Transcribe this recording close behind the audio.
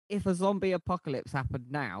if a zombie apocalypse happened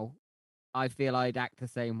now, I feel I'd act the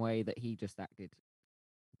same way that he just acted.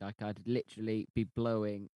 Like I'd literally be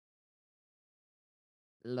blowing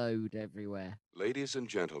load everywhere. Ladies and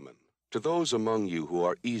gentlemen, to those among you who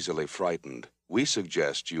are easily frightened, we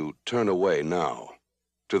suggest you turn away now.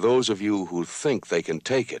 To those of you who think they can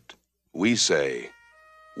take it, we say,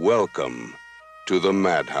 welcome to the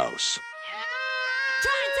madhouse.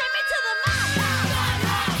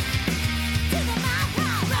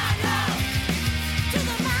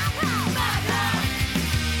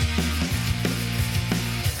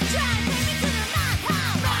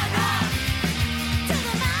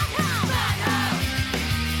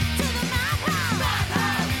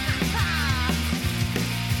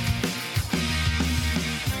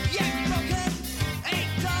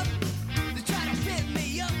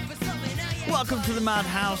 Welcome to the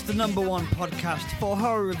Madhouse, the #1 podcast for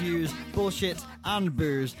horror reviews, bullshit, and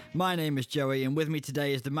booze. My name is Joey, and with me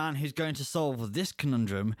today is the man who's going to solve this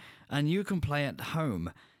conundrum, and you can play at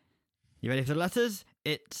home. You ready for the letters?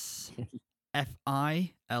 It's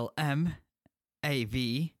F-I-L-M-A-V-A-E-R-G-E.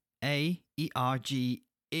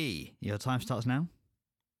 Your time starts now.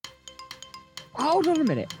 Hold on a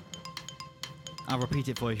minute. I'll repeat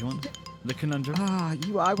it for you if you want. The conundrum. I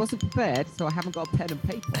wasn't prepared, so I haven't got a pen and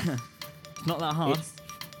paper. It's not that hard. It's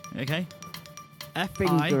Okay.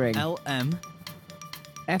 fingering. F-I-L-M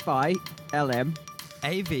F-I-L-M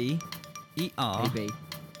A-V-E-R A-B.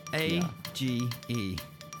 A-G-E.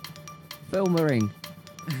 Filmering.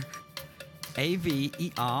 A-V-E-R-A-G-E.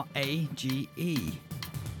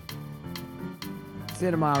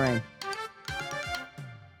 Cinemaring.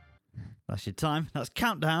 That's your time. That's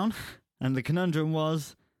countdown. And the conundrum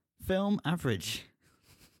was film average.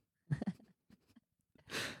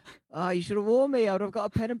 Oh, you should have warned me. I would have got a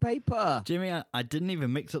pen and paper. Jimmy, I didn't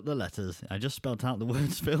even mix up the letters. I just spelled out the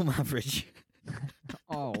words film average.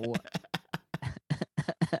 Oh.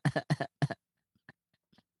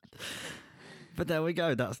 But there we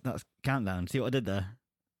go. That's countdown. See what I did there?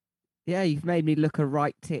 Yeah, you've made me look a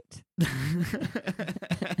right tit. I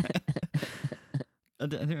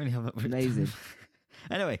didn't really have that. Amazing.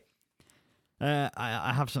 Anyway,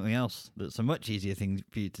 I have something else that's a much easier thing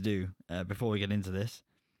for you to do before we get into this.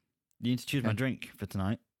 You need to choose my drink for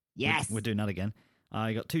tonight. Yes. We're doing that again.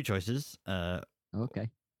 I got two choices. Okay.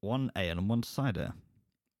 One ale and one cider.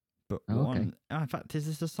 But Okay. in fact, is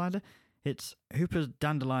this a cider? It's Hooper's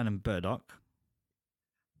Dandelion and Burdock.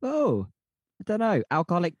 Oh, I don't know.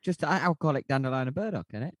 Alcoholic dandelion and burdock,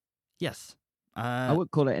 isn't it? Yes. I would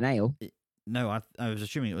call it an ale. No, I was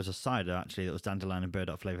assuming it was a cider, actually, that was dandelion and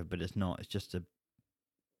burdock flavour, but it's not. It's just a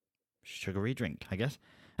sugary drink, I guess.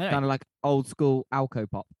 Anyway, Kind of like old school Alco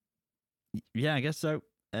Pop. yeah, I guess so.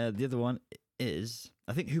 The other one is,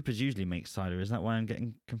 I think Hooper's usually makes cider. Is that why I'm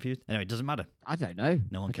getting confused? Anyway, it doesn't matter. I don't know.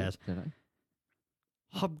 No one cares. Don't know.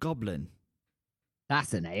 Hobgoblin.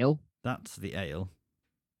 That's an ale. That's the ale.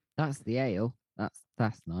 That's the ale.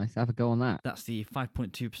 That's nice. Have a go on that. That's the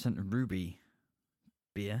 5.2% ruby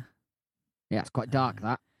beer. Yeah, it's quite dark,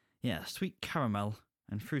 that. Yeah, sweet caramel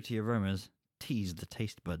and fruity aromas tease the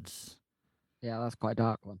taste buds. Yeah, that's quite a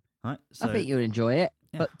dark one. Right, so I think you'll enjoy it.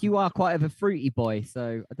 Yeah. But you are quite of a fruity boy,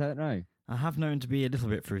 so I don't know. I have known to be a little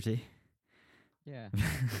bit fruity. Yeah.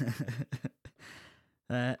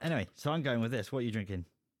 Anyway, so I'm going with this. What are you drinking?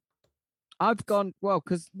 I've gone, well,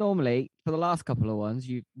 because normally for the last couple of ones,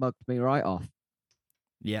 you mugged me right off.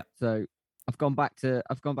 Yeah. So I've gone back to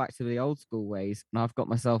the old school ways, and I've got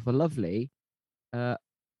myself a lovely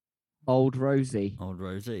Old Rosie. Old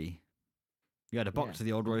Rosie. You had a box Yeah. of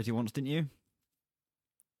the Old Rosie once, didn't you?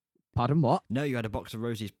 Pardon, what? No, you had a box of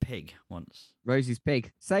Rosie's Pig once. Rosie's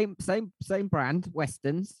Pig. Same brand,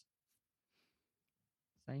 Westerns.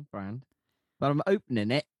 Same brand. But I'm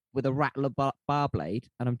opening it with a Rattler bar blade,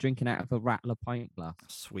 and I'm drinking out of a Rattler pint glass.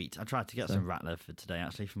 Sweet. I tried to get So- some Rattler for today,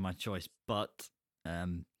 actually, for my choice, but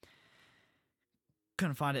couldn't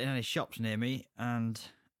find it in any shops near me, and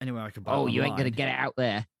anywhere I could buy it Oh, you ain't online. gonna get it out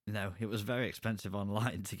there. No, it was very expensive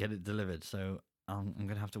online to get it delivered, so I'm going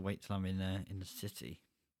to have to wait till I'm in the city.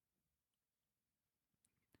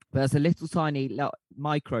 There's a little tiny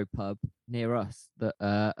micro pub near us that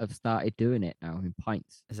have started doing it now in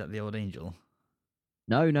pints. Is that the Old Angel?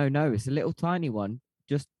 No. It's a little tiny one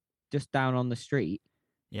just down on the street.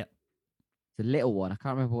 Yep. It's a little one. I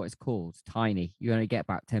can't remember what it's called. It's tiny. You only get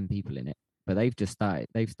about 10 people in it. But they've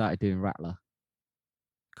started doing Rattler.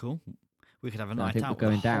 Cool. We could have a So I night think out we're with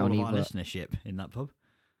going the whole down of our either- listenership in that pub.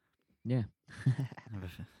 Yeah. Have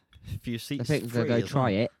a few seats I think we're free going to go as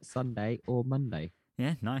try well. it Sunday or Monday.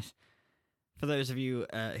 Yeah, nice. For those of you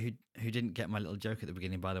who didn't get my little joke at the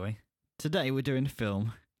beginning, by the way, today we're doing a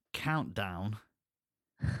film countdown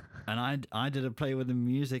And I did a play with the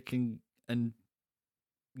music and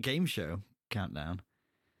game show countdown.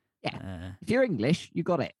 Yeah. If you're English, you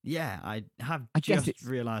got it. Yeah, I have guess just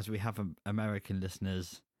realised we have American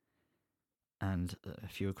listeners and a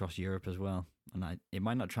few across Europe as well. And it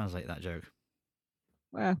might not translate that joke.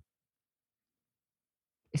 Well,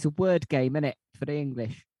 it's a word game, isn't it, for the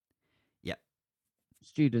English? Yep.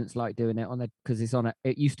 Students like doing it because it's on.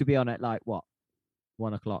 It used to be on at like what,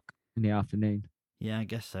 1 o'clock in the afternoon. Yeah, I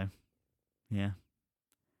guess so. Yeah.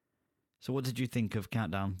 So, what did you think of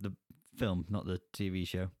Countdown, the film, not the TV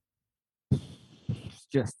show?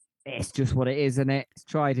 It's just what it is, isn't it? It's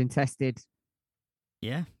tried and tested.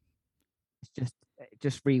 Yeah. It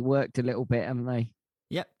just reworked a little bit, haven't they?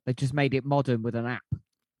 Yep. They just made it modern with an app.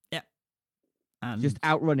 Yep. And just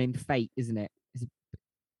outrunning fate, isn't it?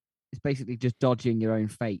 It's basically just dodging your own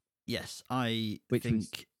fate. Yes, I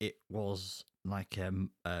think it was like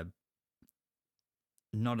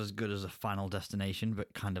not as good as a Final Destination,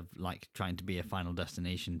 but kind of like trying to be a Final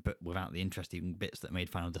Destination, but without the interesting bits that made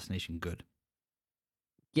Final Destination good.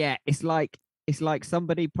 Yeah, it's like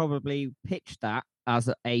somebody probably pitched that as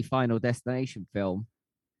a Final Destination film.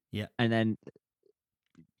 Yeah. And then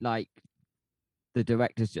like the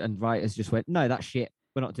directors and writers just went, no, that's shit.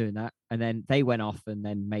 We're not doing that. And then they went off and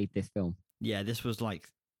then made this film. Yeah, this was like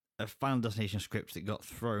a Final Destination script that got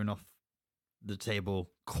thrown off the table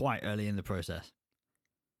quite early in the process.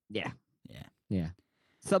 Yeah. Yeah. Yeah.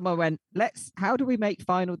 Someone went, how do we make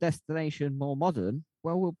Final Destination more modern?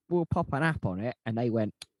 Well, we'll pop an app on it. And they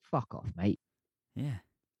went, fuck off, mate. Yeah.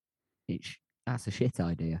 That's a shit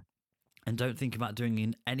idea. And don't think about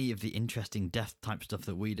doing any of the interesting death type stuff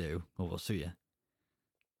that we do, or we'll sue you.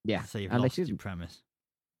 Yeah. So you've and lost your premise.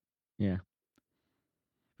 Yeah.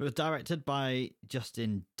 It was directed by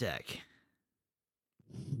Justin Deck.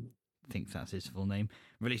 I think that's his full name.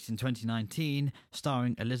 Released in 2019,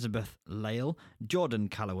 starring Elizabeth Lale, Jordan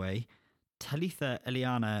Calloway, Talitha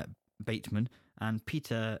Eliana Bateman, and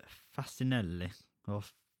Peter Fasinelli.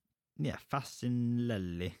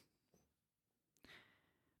 Fasinelli.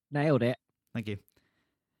 Nailed it. Thank you.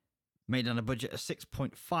 Made on a budget of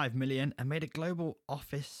 6.5 million and made a global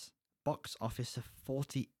box office of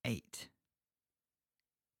 48.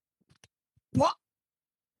 What?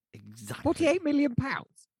 Exactly. 48 million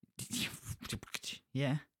pounds?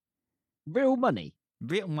 Yeah. Real money?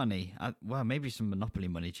 Real money. Well, maybe some Monopoly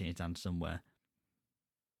money changed hands somewhere.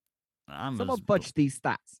 Someone budged these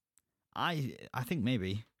stats. I think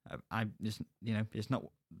maybe. I just, it's not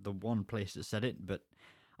the one place that said it, but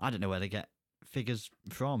I don't know where they get figures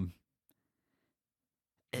from.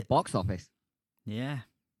 Box office. Yeah.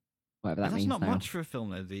 Whatever that means. That's not now. much for a film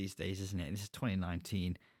though these days, isn't it? This is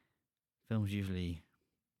 2019. Films usually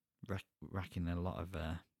racking a lot of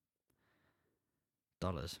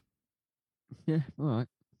dollars. Yeah, all right.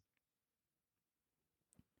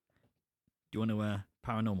 Do you want to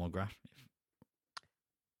paranormal graph?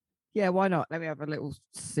 Yeah, why not? Let me have a little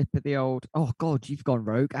sip of the old. Oh God, you've gone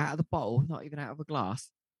rogue. Out of the bottle, not even out of a glass.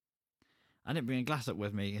 I didn't bring a glass up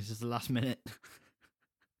with me. It's just the last minute.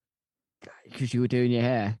 Because you were doing your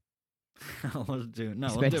hair. I wasn't doing my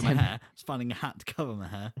hair. I was finding a hat to cover my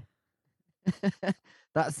hair.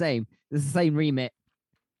 It's the same remit.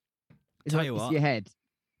 Tell you what. Your head.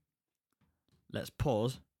 Let's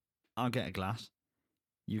pause. I'll get a glass.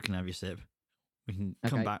 You can have your sip. We can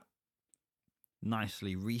come back.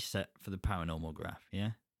 Nicely reset for the paranormal graph.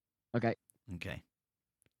 Yeah. Okay.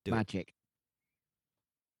 Do Magic. It.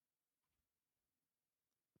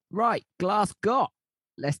 Right, glass got.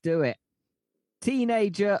 Let's do it.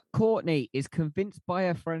 Teenager Courtney is convinced by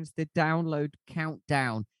her friends to download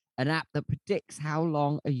Countdown, an app that predicts how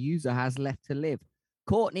long a user has left to live.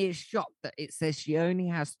 Courtney is shocked that it says she only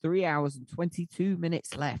has 3 hours and 22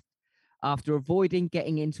 minutes left. After avoiding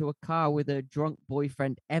getting into a car with her drunk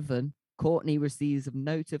boyfriend, Evan, Courtney receives a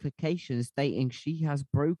notification stating she has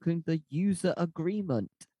broken the user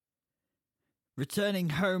agreement. Returning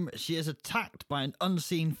home, she is attacked by an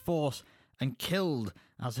unseen force and killed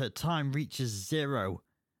as her time reaches 0.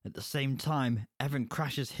 At the same time, Evan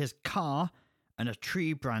crashes his car and a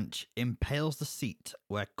tree branch impales the seat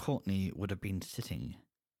where Courtney would have been sitting.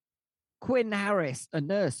 Quinn Harris, a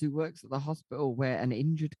nurse who works at the hospital where an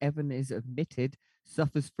injured Evan is admitted,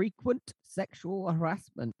 suffers frequent sexual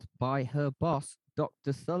harassment by her boss,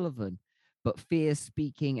 Dr. Sullivan, but fears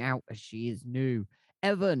speaking out as she is new.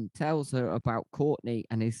 Evan tells her about Courtney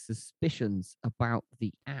and his suspicions about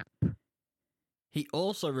the app. He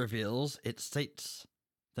also reveals it states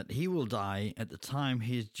that he will die at the time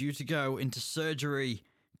he is due to go into surgery.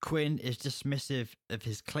 Quinn is dismissive of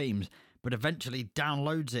his claims, but eventually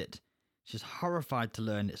downloads it. She's horrified to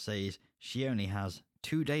learn it says she only has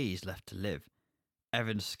 2 days left to live.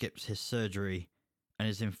 Evan skips his surgery and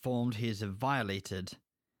is informed he has violated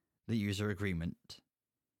the user agreement.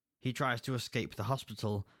 He tries to escape the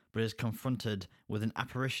hospital, but is confronted with an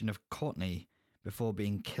apparition of Courtney before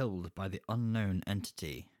being killed by the unknown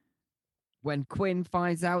entity. When Quinn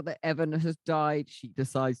finds out that Evan has died, she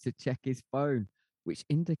decides to check his phone, which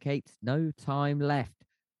indicates no time left.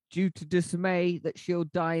 Due to dismay that she'll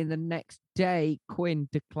die in the next day, Quinn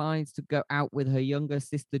declines to go out with her younger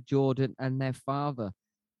sister Jordan and their father.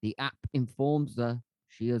 The app informs her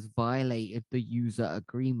she has violated the user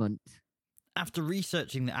agreement. After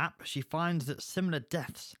researching the app, she finds that similar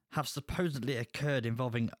deaths have supposedly occurred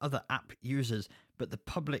involving other app users, but the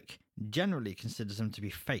public generally considers them to be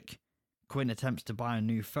fake. Quinn attempts to buy a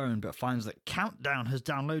new phone, but finds that Countdown has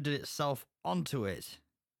downloaded itself onto it.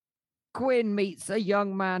 Quinn meets a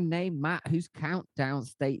young man named Matt whose countdown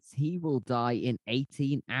states he will die in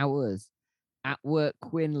 18 hours. At work,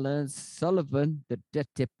 Quinn learns Sullivan, the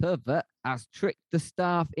dirty pervert, has tricked the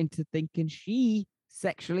staff into thinking she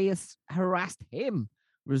sexually harassed him,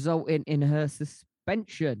 resulting in her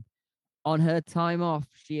suspension. On her time off,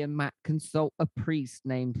 she and Matt consult a priest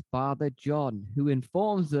named Father John, who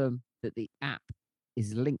informs them that the app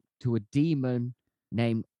is linked to a demon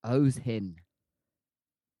named Ozhin.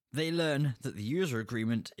 They learn that the user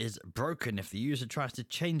agreement is broken if the user tries to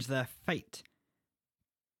change their fate.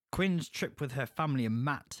 Quinn's trip with her family and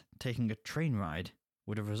Matt taking a train ride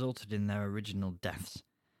would have resulted in their original deaths.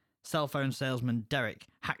 Cell phone salesman Derek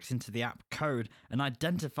hacks into the app code and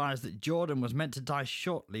identifies that Jordan was meant to die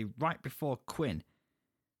shortly right before Quinn,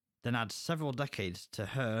 then adds several decades to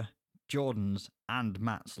her, Jordan's, and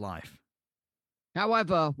Matt's life.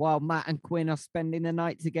 However, while Matt and Quinn are spending the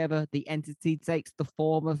night together, the entity takes the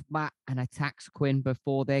form of Matt and attacks Quinn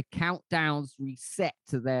before their countdowns reset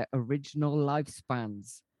to their original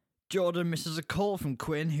lifespans. Jordan misses a call from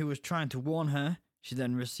Quinn, who was trying to warn her. She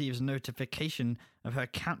then receives a notification of her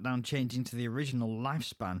countdown changing to the original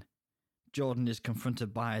lifespan. Jordan is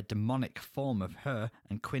confronted by a demonic form of her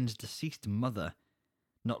and Quinn's deceased mother.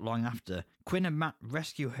 Not long after, Quinn and Matt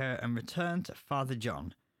rescue her and return to Father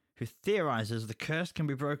John, who theorizes the curse can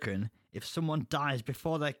be broken if someone dies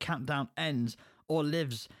before their countdown ends or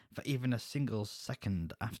lives for even a single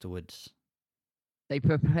second afterwards. They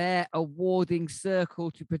prepare a warding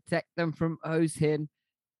circle to protect them from Ozhin,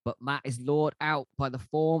 but Matt is lured out by the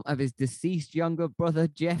form of his deceased younger brother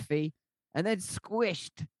Jeffy and then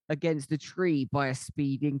squished against a tree by a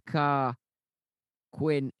speeding car.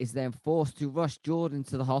 Quinn is then forced to rush Jordan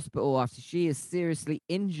to the hospital after she is seriously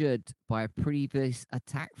injured by a previous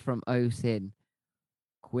attack from Ozhin.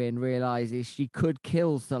 Quinn realizes she could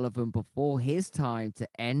kill Sullivan before his time to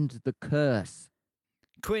end the curse.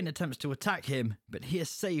 Quinn attempts to attack him, but he is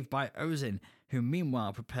saved by Ozhin, who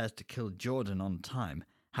meanwhile prepares to kill Jordan on time.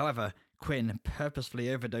 However, Quinn purposefully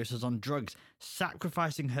overdoses on drugs,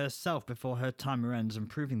 sacrificing herself before her timer ends and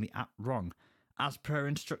proving the app wrong. As per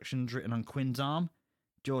instructions written on Quinn's arm,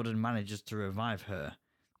 Jordan manages to revive her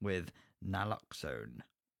with naloxone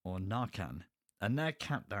or Narcan, and their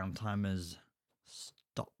countdown timers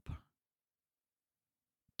stop.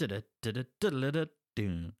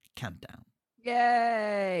 Countdown.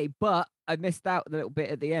 Yay! But I missed out the little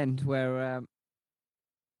bit at the end where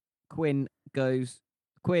Quinn,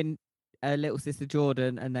 little sister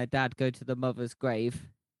Jordan, and their dad go to the mother's grave.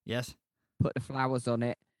 Yes. Put the flowers on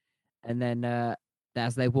it, and then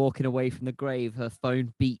as they're walking away from the grave, her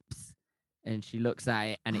phone beeps, and she looks at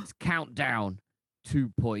it, and it's Countdown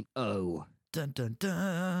 2.0. Dun dun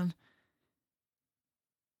dun.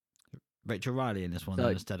 Rachel Riley in this one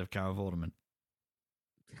instead of Carol Vorderman.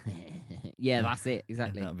 Yeah, that's it,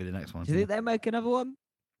 exactly. Yeah, that'll be the next one. Do you think they'll make another one?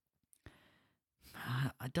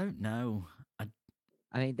 I don't know.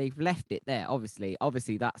 I mean, they've left it there. Obviously,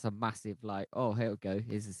 that's a massive oh, here we go.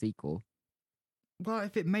 Here's a sequel. Well,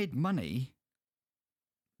 if it made money,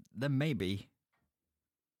 then maybe.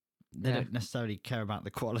 They don't necessarily care about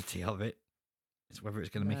the quality of it. It's whether it's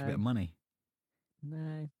going to make a bit of money.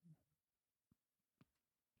 No.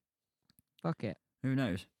 Fuck it. Who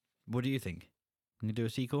knows? What do you think? Can you do a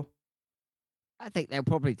sequel? I think they'll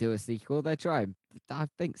probably do a sequel. They're trying. I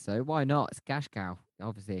think so. Why not? It's a cash cow.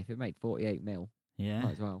 Obviously, if it made 48 mil, Yeah.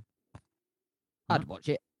 might as well. I'd watch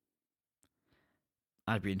it.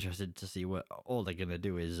 I'd be interested to see what all they're going to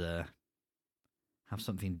do is have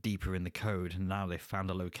something deeper in the code, and now they've found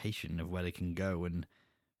a location of where they can go and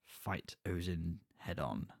fight Ozhin head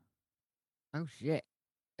on. Oh shit!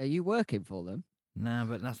 Are you working for them? No,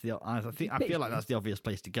 but that's I feel like that's the obvious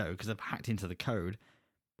place to go because they've hacked into the code.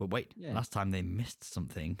 But wait, last time they missed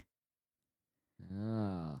something.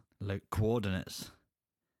 Ah. Coordinates.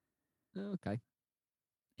 Okay.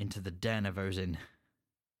 into the den of Ozin.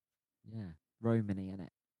 Yeah. Romany in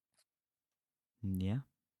it. Yeah.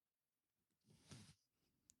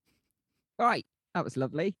 Right. That was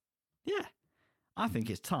lovely. Yeah. I think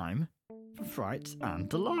it's time for Frights and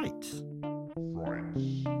Delights.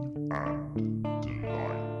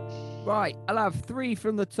 Right. I'll have 3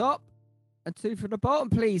 from the top and 2 from the bottom,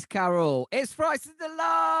 please, Carol. It's Frights and Delights!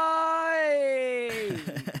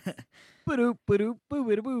 Ba-doop, ba-doop,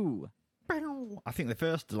 boo-ba-da-boo. I think the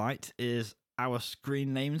first delight is our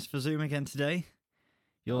screen names for Zoom again today.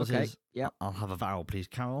 Yours Okay, is, yep. I'll have a vowel, please,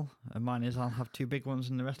 Carol. And mine is, I'll have 2 big ones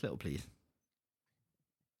and the rest little, please.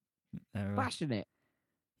 Passionate.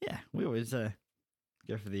 Yeah, we always go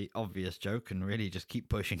for the obvious joke and really just keep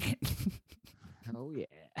pushing it. Oh, yeah.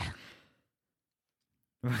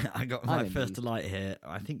 Right, I got I'm my in first these. delight here.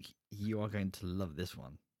 I think you are going to love this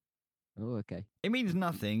one. Oh, okay. It means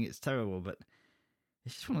nothing, it's terrible, but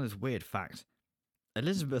it's just one of those weird facts.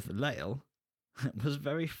 Elizabeth Lale was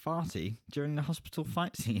very farty during the hospital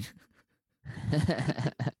fight scene.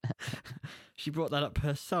 She brought that up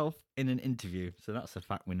herself in an interview, so that's a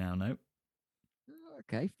fact we now know.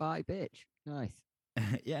 Okay, fight bitch. Nice.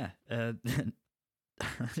 Yeah.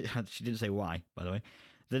 She didn't say why, by the way.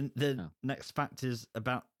 The Oh. next fact is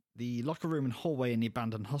about the locker room and hallway in the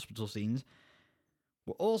abandoned hospital scenes.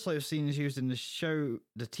 Were also scenes used in the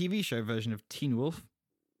TV show version of Teen Wolf.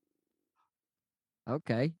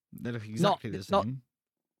 Okay. They look exactly the same.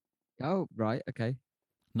 Oh, right. Okay.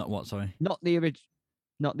 Not what, sorry? Not the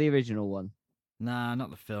original one. Nah, not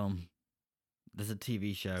the film. There's a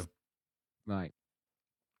TV show. Right.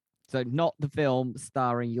 So not the film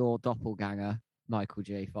starring your doppelganger, Michael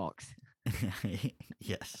J. Fox.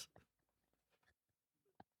 Yes.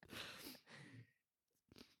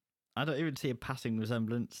 I don't even see a passing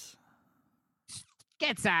resemblance.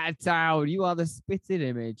 Get out of town. You are the spitting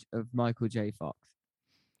image of Michael J. Fox.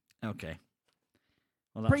 Okay.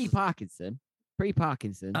 Well, that's... Pre-Parkinson.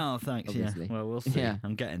 Pre-Parkinson. Oh, thanks. Obviously. Yeah. Well, we'll see. Yeah.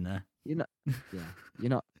 I'm getting there. You're not.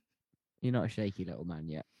 Yeah. You're not a shaky little man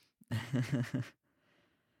yet.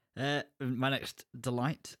 My next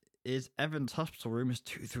delight is Evan's hospital room is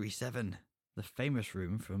 237, the famous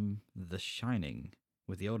room from The Shining,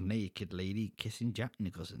 with the old naked lady kissing Jack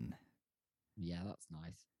Nicholson. Yeah, that's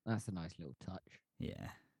nice. That's a nice little touch. Yeah.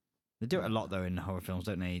 They do it a lot, though, in horror films,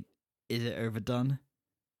 don't they? Is it overdone?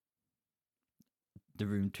 The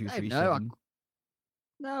room 237?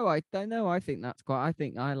 No, I don't know. I think that's quite. I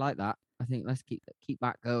think I like that. I think let's keep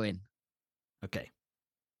that going. Okay.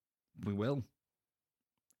 We will.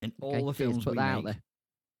 In Okay, all the cheers, films put we that out make. there.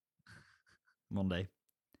 One day.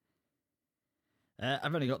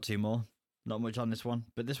 I've only got 2 more. Not much on this one,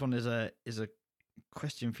 but this one is a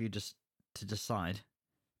question for you just to decide.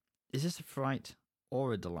 Is this a fright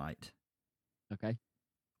or a delight? Okay.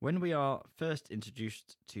 When we are first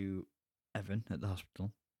introduced to Evan at the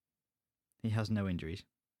hospital, he has no injuries.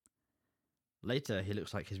 Later, he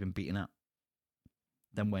looks like he's been beaten up.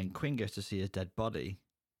 Then when Quinn goes to see his dead body,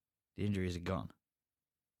 the injuries are gone.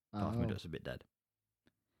 Apart from he looks a bit dead.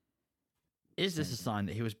 Is this a sign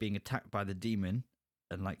that he was being attacked by the demon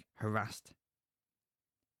and harassed?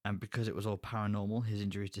 And because it was all paranormal, his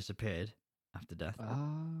injuries disappeared after death.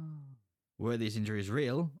 Oh. Were these injuries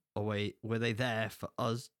real, or were they there for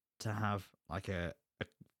us to have a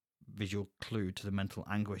visual clue to the mental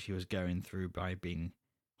anguish he was going through by being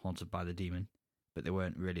haunted by the demon? But they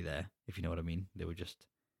weren't really there, if you know what I mean. They were just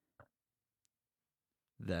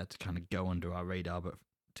there to kind of go under our radar, but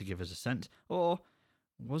to give us a sense. Or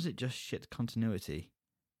was it just shit continuity?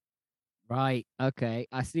 Right. Okay.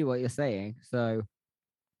 I see what you're saying. So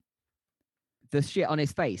the shit on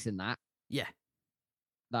his face in that, Yeah.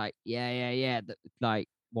 that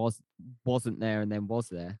wasn't there and then was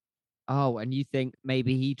there. Oh, and you think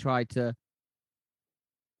maybe he tried to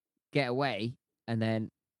get away and then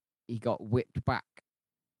he got whipped back,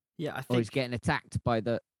 Yeah, I or think... he's getting attacked by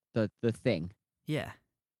the thing. Yeah.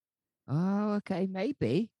 Oh, okay,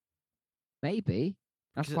 maybe.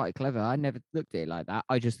 That's Because quite clever. I never looked at it like that.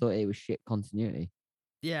 I just thought it was shit continuity.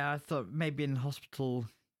 Yeah, I thought maybe in hospital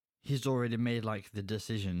he's already made the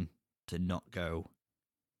decision to not go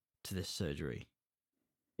to this surgery.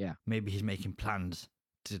 Yeah. Maybe he's making plans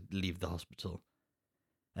to leave the hospital.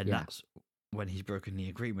 And Yeah. that's when he's broken the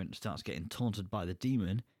agreement, starts getting taunted by the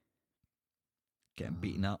demon, getting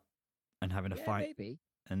beaten up and having a fight. Maybe.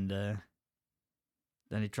 And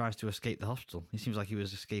then he tries to escape the hospital. He seems like he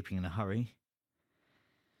was escaping in a hurry.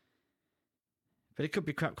 But it could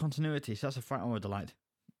be crap continuity, so that's a fright or a delight.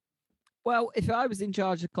 Well, if I was in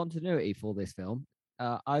charge of continuity for this film,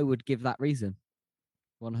 I would give that reason.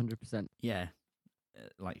 100%. Yeah.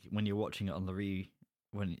 When you're watching it on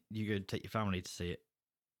when you go take your family to see it,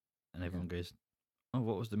 And everyone goes, "Oh,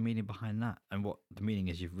 what was the meaning behind that?" And what the meaning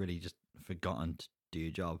is, you've really just forgotten to do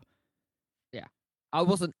your job. I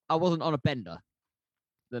wasn't on a bender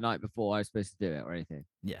the night before I was supposed to do it or anything.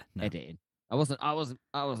 Yeah, no. Editing. I wasn't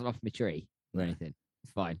off my tree or No. anything.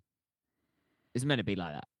 It's fine. It's meant to be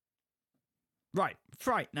like that. Right,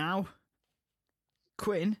 fright now.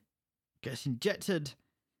 Quinn gets injected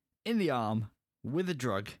in the arm with a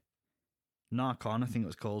drug, Narcon, I think it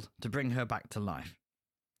was called, to bring her back to life.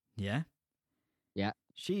 Yeah? Yeah.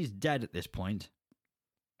 She's dead at this point.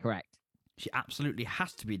 Correct. She absolutely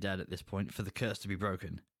has to be dead at this point for the curse to be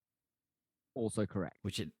broken, Also correct.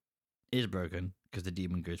 which it is broken because the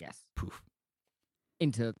demon goes Yes. poof.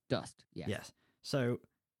 Into dust. Yes. Yes. So,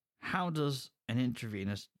 how does an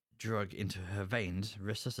intravenous drug into her veins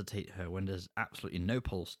resuscitate her when there's absolutely no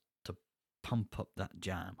pulse to pump up that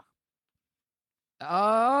jam?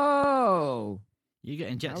 Oh. You get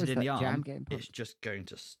How injected is in the that jam arm, getting it's pumped? just going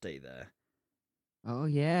to stay there Oh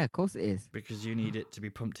yeah, of course it is. because you need it to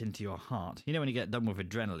be pumped into your heart. You know when you get done with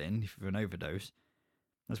adrenaline, if you're an overdose,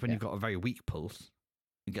 that's when Yeah. you've got a very weak pulse.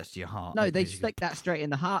 It gets to your heart. No, and it they basically stick that straight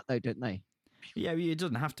in the heart though, don't they? Yeah, it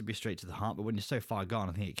doesn't have to be straight to the heart, but when you're so far gone,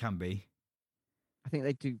 I think it can be. I think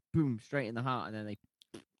they do boom straight in the heart and then they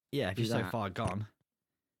Yeah, if Do you're so that. far gone.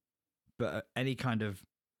 But any kind of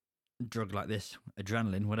drug like this,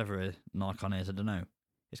 adrenaline, whatever a Narcon is, I don't know,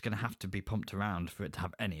 it's going to have to be pumped around for it to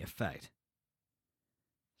have any effect.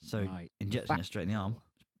 So Right. injecting it straight in the arm,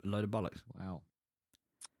 a load of bollocks. Wow.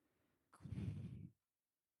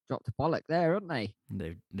 Dropped a bollock there, haven't they?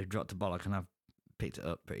 They've dropped a bollock and I've picked it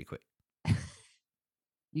up pretty quick.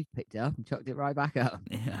 You've picked it up and chucked it right back up.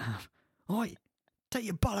 Yeah. Oi, take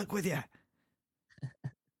your bollock with you.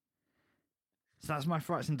 So that's my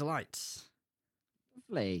frights and delights.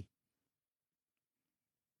 Lovely.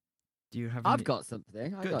 Do you have? I've any... got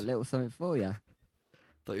something. I've got Good. a little something for you.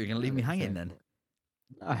 Thought you were going to leave me hanging then.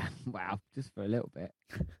 Wow, just for a little bit.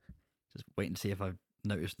 Just wait and see if I've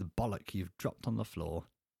noticed the bollock you've dropped on the floor.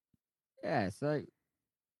 Yeah, so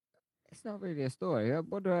it's not really a story. I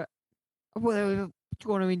wonder, do you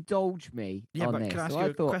want to indulge me Yeah, on but this? can I ask So you I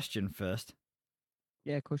a thought, question first?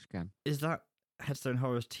 yeah, of course you can. Is that Headstone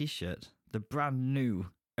Horrors t-shirt the brand new,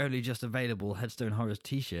 only just available Headstone Horrors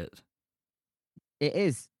t-shirt It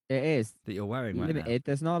is. It is that you're wearing right now? limited.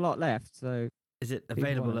 There's not a lot left, so Is it People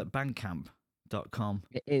available wanna- at bandcamp.com?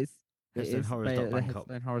 it is. It is HeadstoneHorrors.bandcamp.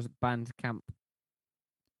 Headstone Horrors band camp.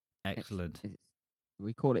 Excellent.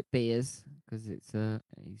 We call it beers because it's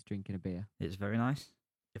he's drinking a beer. It's very nice.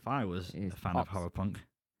 If I was It is a fan of pops. horror punk,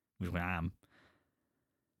 which I am,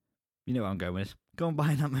 you know where I'm going with this. Go and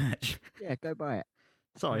buy that merch. Yeah, go buy it.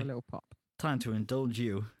 Have Sorry, a little pop. time to indulge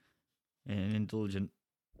you in an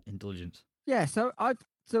indulgence. Yeah, so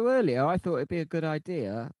earlier I thought it'd be a good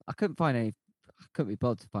idea. I couldn't be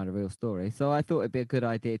bothered to find a real story, so I thought it'd be a good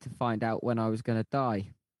idea to find out when I was going to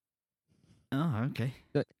die. Oh, okay.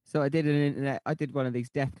 So I did one of these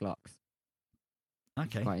death clocks.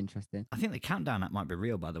 Okay. Quite interesting. I think the countdown app might be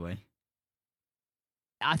real, by the way.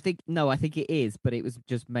 I think it is, but it was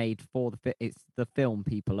just made for it's the film.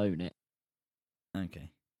 People own it.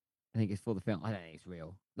 Okay. I think it's for the film. I don't think it's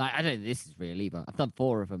real. Like I don't think this is real either. I've done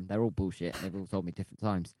 4 of them. They're all bullshit. They've all told me different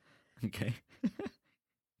times. Okay.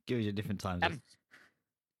 Give us your different times.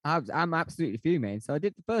 I'm absolutely fuming. So I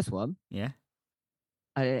did the first one. Yeah.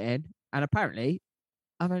 I did it in, and apparently,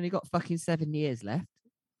 I've only got fucking 7 years left,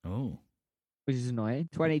 Oh. which is annoying.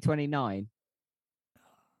 2029.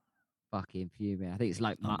 Fucking fuming. I think it's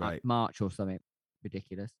like Not great. March or something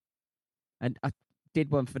ridiculous. And I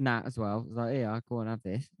did one for Nat as well. I was like, yeah, I'll go and have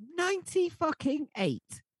this. 90 fucking 8.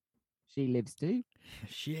 She lives to.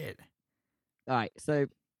 Shit. All right. So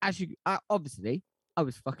as you obviously, I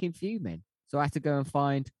was fucking fuming. So I had to go and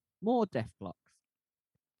find more death clocks.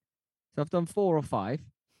 So I've done 4 or 5.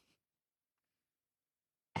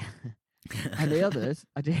 And the others,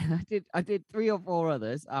 I did 3 or 4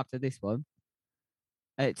 others after this one.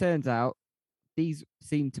 And it turns out these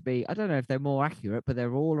seem to be, I don't know if they're more accurate, but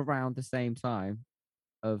they're all around the same time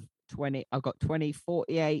of 20. I've got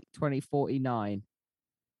 2048, 2049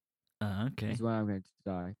 Okay. is when I'm going to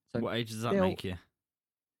die. So What age does that still- make you?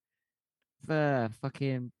 for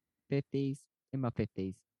fucking 50s, in my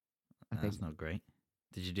 50s. I That's think. not great.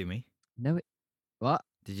 Did you do me? No, what?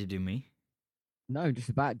 Did you do me? No, just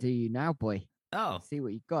about do you now, boy. Oh. See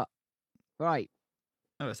what you got. Right.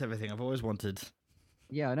 Oh, it's everything I've always wanted.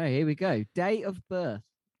 Yeah, I know. Here we go. Date of birth.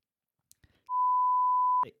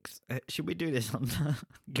 Should we do this on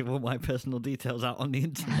give all my personal details out on the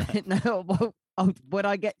internet? No, well, when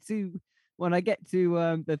I get to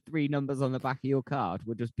the 3 numbers on the back of your card,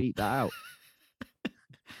 we'll just beat that out.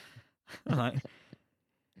 All right.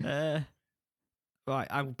 Right,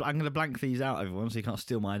 I'm going to blank these out, everyone, so you can't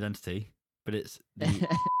steal my identity. But it's the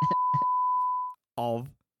of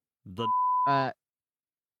the.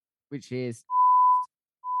 Which is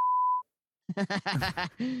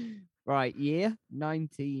right, year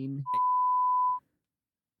 19.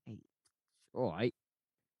 All right.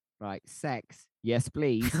 Right, sex. Yes,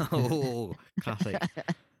 please. Oh, classic.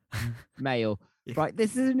 Male. Right,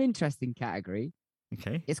 this is an interesting category.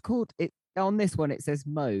 Okay. It's called it on this one. It says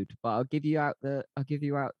mode, but I'll give you out the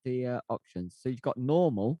options. So you've got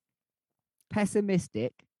normal,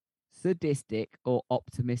 pessimistic, sadistic, or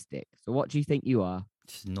optimistic. So what do you think you are?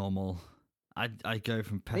 Just normal. I go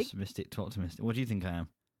from pessimistic to optimistic. What do you think I am?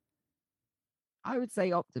 I would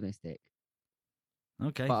say optimistic,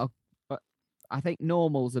 Okay. but I think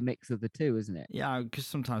normal's a mix of the two, isn't it? Yeah, because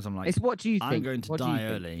sometimes I'm like, It's what do you think? I'm going to What do you die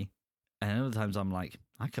think? early, and other times I'm like,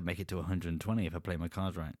 I could make it to 120 if I play my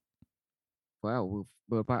cards right. Well,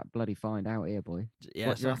 we're about to bloody find out here, boy. Yeah,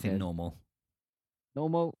 What do so you I think reckon? normal.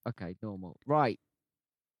 Normal? Okay, normal. Right.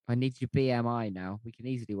 I need your BMI now. We can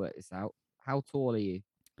easily work this out. How tall are you?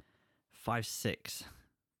 5'6".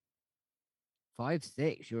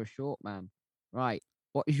 5'6". You're a short man. Right.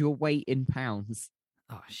 What is your weight in pounds?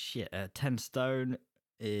 Oh shit! 10 stone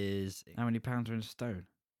is how many pounds are in a stone?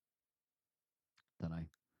 Don't know.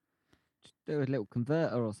 Just do a little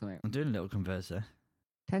converter or something. I'm doing a little converter.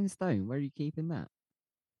 10 stone. Where are you keeping that?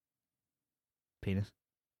 Penis.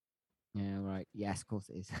 Yeah, right. Yes, of course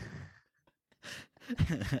it is.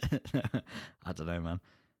 I don't know, man.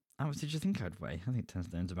 How much did you think I'd weigh? I think 10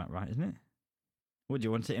 stone's about right, isn't it? Would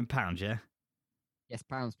you want it in pounds? Yeah. Yes,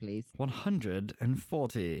 pounds, please.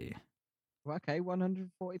 140. Okay,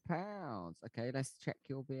 140 pounds. Okay, let's check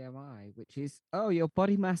your BMI, which is your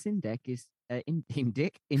body mass index is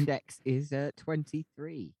index is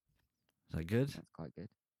 23. Is that good? That's quite good.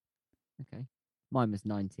 Okay, mine was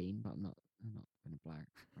 19, but I'm not going to brag.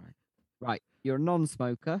 Right, you're a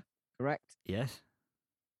non-smoker, correct? Yes.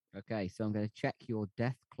 Okay, so I'm going to check your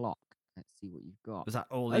death clock. Let's see what you've got. Was that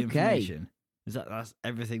all the Okay. information? That's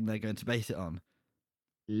everything they're going to base it on?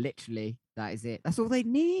 Literally, that is it. That's all they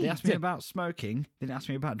need. They asked me about smoking. Didn't ask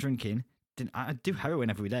me about drinking. I do heroin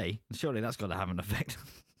every day. Surely that's got to have an effect.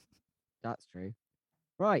 That's true.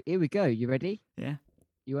 Right, here we go. You ready? Yeah.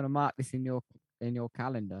 You want to mark this in your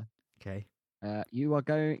calendar? Okay. You are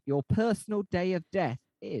going. Your personal day of death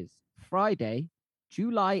is Friday,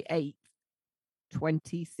 July 8th,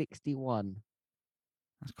 2061.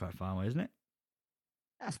 That's quite far away, isn't it?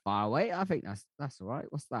 That's far away. I think that's all right.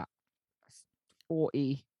 What's that? That's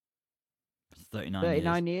 40, It's 39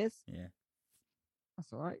 39 years. Yeah.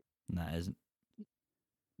 That's all right. No, it isn't.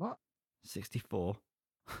 What? 64.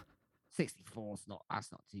 64 is not.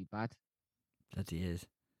 That's not too bad. Bloody is.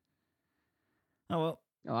 Oh well.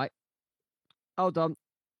 All right. Hold on.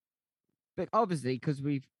 But obviously, because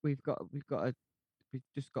we've just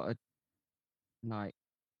got a night.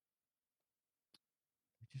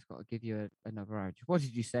 We've just got to give you another average. What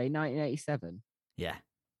did you say? 1987. Yeah.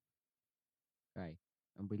 Okay.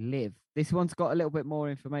 And we live. This one's got a little bit more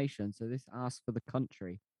information. So this asks for the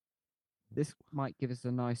country. This might give us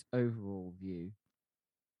a nice overall view.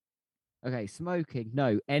 Okay, smoking.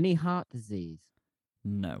 No. Any heart disease?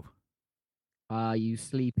 No. Are you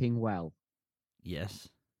sleeping well? Yes.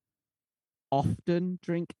 Often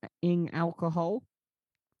drinking alcohol?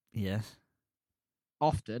 Yes.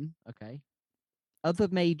 Often. Okay. Other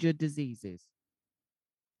major diseases?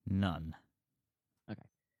 None. Okay.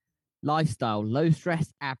 Lifestyle. Low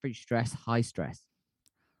stress, average stress, high stress.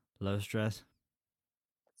 Low stress.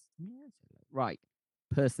 Right.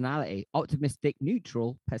 Personality. Optimistic,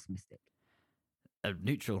 neutral, pessimistic.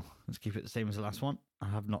 Neutral. Let's keep it the same as the last one. I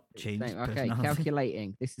have not changed. Same. Okay, personality.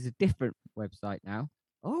 calculating. This is a different website now.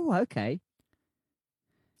 Oh, okay.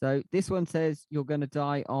 So this one says you're going to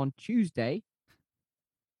die on Tuesday.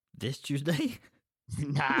 This Tuesday?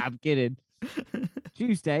 Nah, I'm kidding.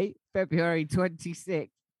 Tuesday, February 26th,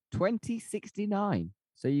 2069.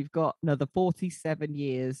 So you've got another 47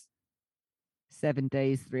 years, 7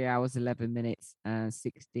 days, 3 hours, 11 minutes, and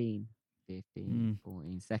 16, 15,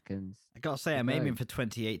 14 seconds. I gotta say, I'm aiming for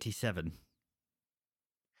 2087.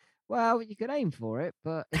 Well, you could aim for it,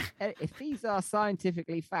 but if these are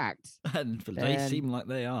scientifically facts, And they seem like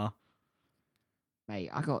they are. mate,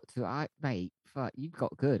 fuck, you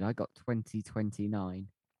got good. I got 2029.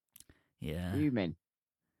 Yeah. Human.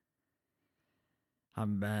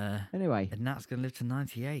 I'm Anyway, and Nat's gonna live to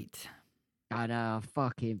 98. I know, I'm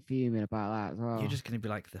fucking fuming about that as well. You're just gonna be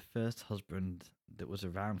like the first husband that was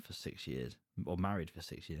around for 6 years. Or married for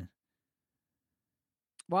 6 years.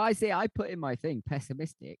 Well, I put in my thing,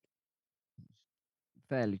 pessimistic.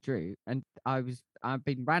 fairly true. And I've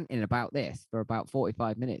been ranting about this for about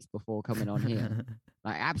 45 minutes before coming on here,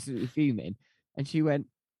 like absolutely fuming. And she went,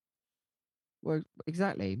 well,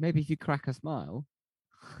 exactly. Maybe if you crack a smile,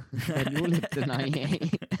 then you'll live to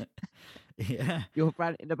 98. Yeah. You're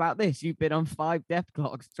ranting about this. You've been on 5 death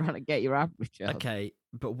clocks trying to get your average up. Okay,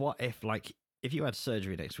 but what if, like, if you had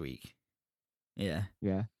surgery next week? Yeah,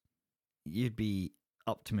 Yeah. you'd be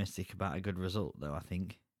optimistic about a good result, though. I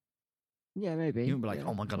think Yeah, maybe. you wouldn't be like, Yeah,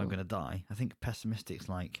 "Oh my god, I'm sure. going to die." I think pessimistic's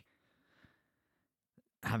like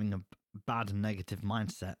having a bad and negative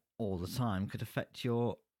mindset all the time could affect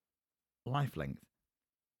your life length.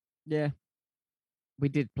 Yeah. We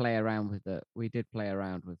did play around with it. We did play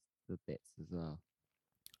around with the bits as well.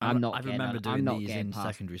 I remember doing I'm not these getting in past.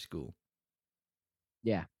 secondary school.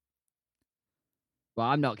 Yeah. Well,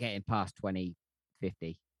 I'm not getting past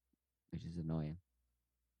 2050, which is annoying.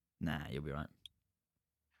 Nah, you'll be right.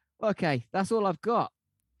 Okay, that's all I've got.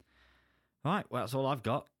 All right, well, that's all I've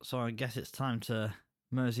got. So I guess it's time to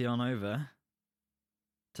mosey on over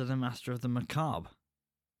to the Master of the Macabre.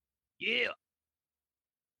 Yeah.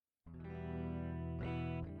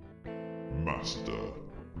 Master of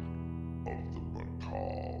the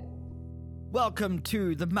Macabre. Welcome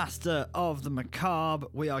to the Master of the Macabre.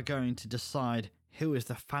 We are going to decide who is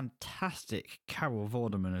the fantastic Carol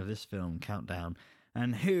Vorderman of this film, Countdown,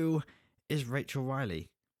 and who is Rachel Riley,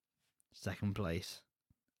 second place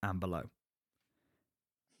and below.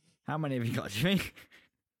 How many have you got, Jimmy?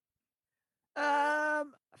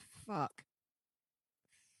 Fuck.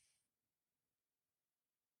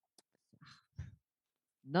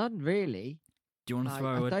 None really. Do you want to I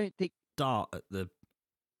throw a don't think dart at the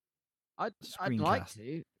I'd like screencast?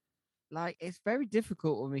 to. Like, it's very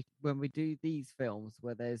difficult when we do these films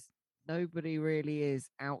where there's nobody really is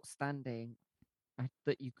outstanding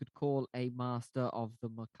that you could call a master of the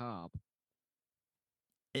macabre.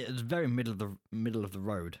 It's very middle of the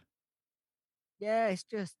road. Yeah, it's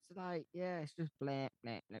just like, it's just blah,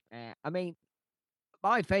 blah, blah, blah. I mean,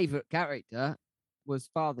 my favourite character was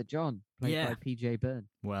Father John, played Yeah. by PJ Byrne.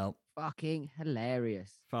 Well, Fucking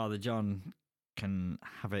hilarious. Father John can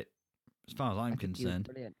have it as far as I'm I think he was concerned.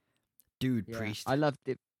 brilliant. Dude Yeah, priest. I loved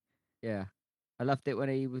it. Yeah. I loved it when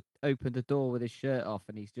he would open the door with his shirt off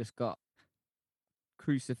and he's just got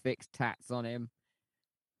crucifix tats on him.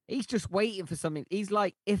 He's just waiting for something. He's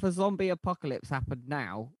like, if a zombie apocalypse happened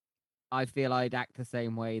now, I feel I'd act the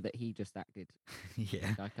same way that he just acted.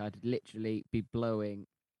 Yeah. Like, I'd literally be blowing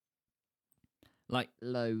Like,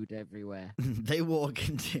 load everywhere. they walk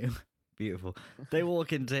into beautiful. They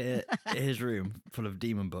walk into his room full of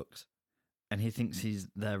demon books, and he thinks he's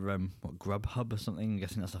their what, Grubhub or something. I'm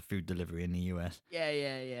guessing that's a food delivery in the US.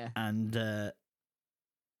 Yeah. And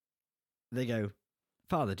they go,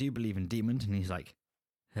 "Father, do you believe in demons?" And he's like,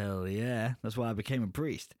 "Hell yeah, that's why I became a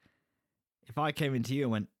priest." If I came into you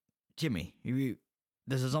and went, "Jimmy,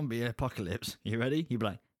 there's a zombie apocalypse. You ready?" You'd be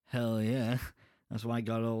like, "Hell yeah, that's why I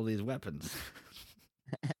got all these weapons."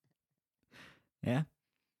 Yeah.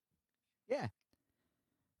 Yeah.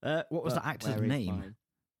 What was But the actor's where is name? mine?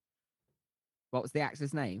 What was the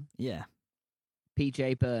actor's name? Yeah,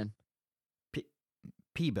 PJ Byrne.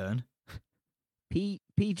 P Burn.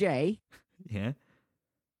 PJ Yeah.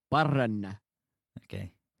 Byrne.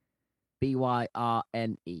 Okay.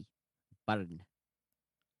 Byrne. Byrne.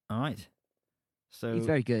 All right. So He's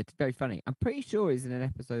very good. Very funny. I'm pretty sure he's in an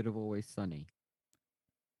episode of Always Sunny.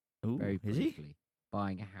 Ooh, Very is he? briefly.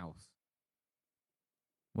 Buying a house.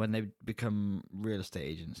 When they become real estate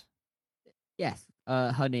agents? Yes.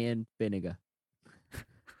 Honey and Vinegar.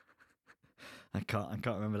 I can't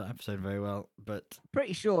remember that episode very well, but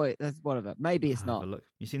Pretty sure that's one of them. Maybe it's I'll have not. a look.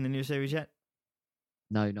 You seen the new series yet?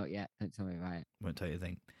 No, not yet. Don't tell me about it. Won't tell you a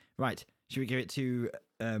thing. Right. Should we give it to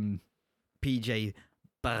PJ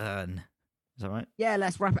Byrne? Is that right? Yeah,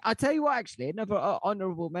 let's wrap it. I'll tell you what, actually, another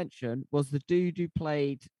honourable mention was the dude who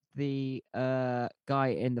played the guy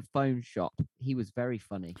in the phone shop. He was very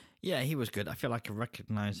funny. Yeah, he was good. I feel like I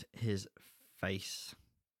recognise his face.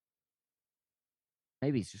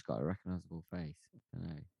 Maybe he's just got a recognisable face. I don't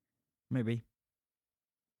know. Maybe.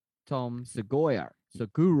 Tom Segura.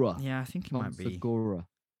 Yeah, I think he Tom might be. Segura.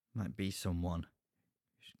 Might be someone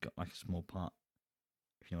who's got like a small part.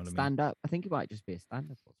 If you know what I mean. Stand up. I think he might just be a stand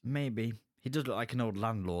up. Maybe he does look like an old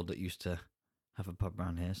landlord that used to have a pub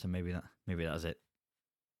around here. So maybe that's it.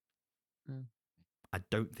 Mm. I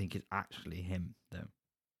don't think it's actually him though.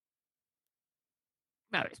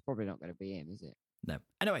 No, it's probably not going to be him, is it? No.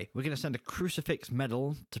 Anyway, we're going to send a crucifix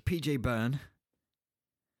medal to PJ Byrne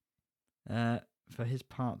for his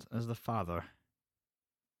part as the father.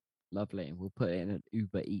 Lovely. And we'll put it in an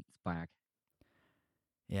Uber Eats bag.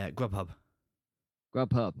 Yeah, Grubhub.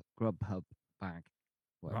 Grubhub bag.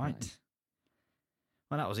 whatever that is. Right.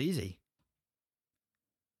 Well, that was easy.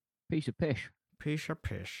 Piece of pish. Pish or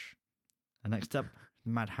pish. And next up,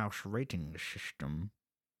 Madhouse rating system.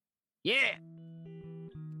 Yeah.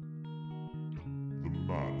 The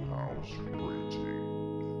Madhouse rating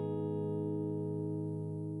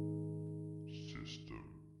system.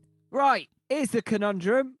 Right. Here's the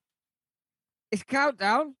conundrum. It's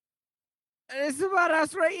countdown. And it's the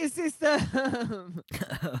Madhouse rating system.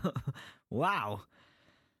 Wow.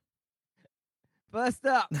 First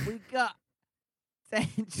up, we got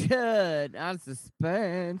tension and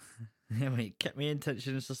suspense. Yeah, wait, kept me in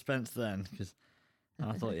tension and suspense then, because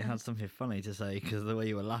I thought you had something funny to say because of the way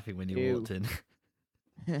you were laughing when you Ew. walked in.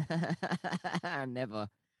 Never.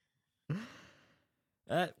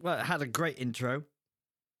 Well, it had a great intro.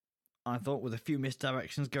 I thought, with a few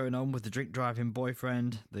misdirections going on with the drink driving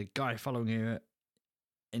boyfriend, the guy following her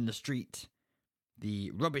in the street,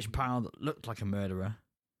 the rubbish pile that looked like a murderer.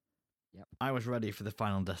 Yep. I was ready for the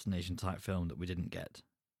Final Destination type film that we didn't get.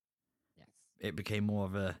 Yes. It became more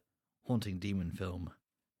of a haunting demon film,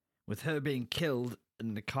 with her being killed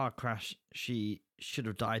in the car crash she should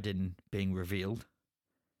have died in being revealed.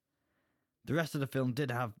 The rest of the film did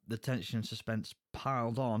have the tension and suspense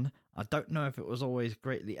piled on. I don't know if it was always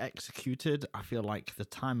greatly executed. I feel like the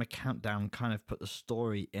timer countdown kind of put the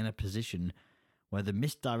story in a position where the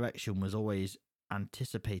misdirection was always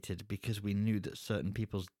anticipated because we knew that certain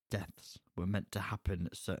people's deaths were meant to happen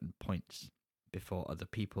at certain points before other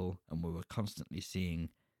people, and we were constantly seeing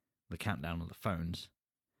the countdown on the phones.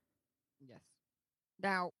 Yes.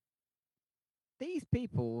 Now, these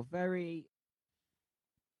people were very.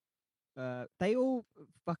 They all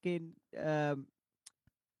fucking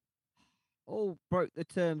all broke the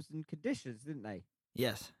terms and conditions, didn't they?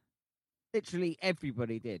 Yes, Literally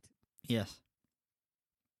everybody did. yes.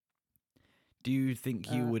 Do you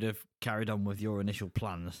think you Uh, would have carried on with your initial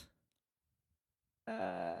plans?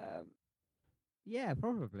 Yeah,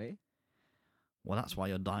 probably. Well, that's why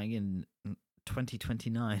you're dying in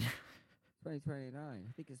 2029. 2029.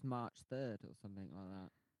 I think it's March 3rd or something like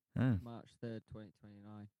that. Oh. March 3rd,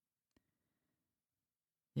 2029.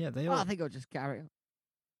 Yeah, they Well, all. I think I'll just carry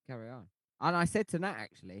on. And I said to Nat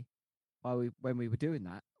actually, when we were doing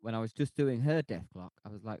that, when I was just doing her death clock, I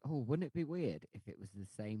was like, "Oh, wouldn't it be weird if it was the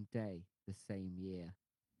same day, the same year,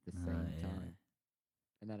 the same yeah. time?"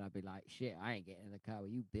 And then I'd be like, "Shit, I ain't getting in the car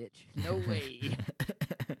with you, bitch. No way."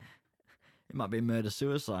 It might be murder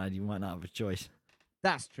suicide. You might not have a choice.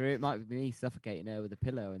 That's true. It might be me suffocating her with a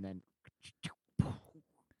pillow and then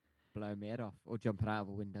blowing my head off or jumping out of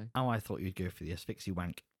a window. Oh, I thought you'd go for the asphyxie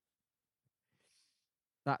wank.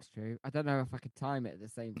 That's true. I don't know if I could time it at the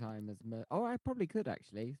same time as oh, I probably could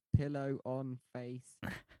actually. Pillow on face,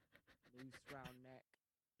 noose round neck.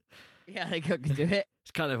 Yeah, I think I could do it.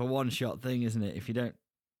 It's kind of a one-shot thing, isn't it? If you don't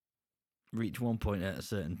reach one point at a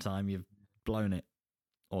certain time, you've blown it.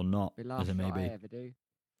 Or not, The as last it may shot I be. ever do.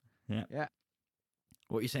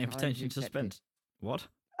 What are you saying for I'm tension detective. suspense? What?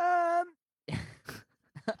 Um,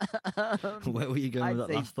 Where were you going I'd with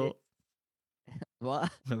that say last thought?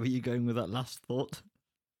 what? Where were you going with that last thought?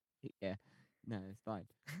 Yeah, no, it's fine.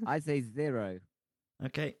 I'd say 0.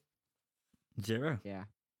 Okay. 0. Yeah,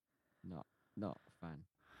 not a fan.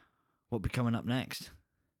 What'll be coming up next?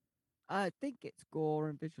 I think it's gore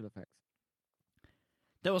and visual effects.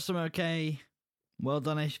 There was some okay, well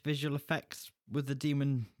done-ish visual effects with the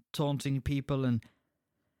demon taunting people and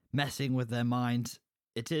messing with their minds.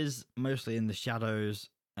 It is mostly in the shadows,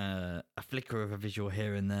 a flicker of a visual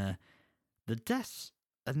here and there. The deaths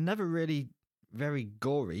are never really very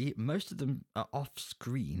gory. Most of them are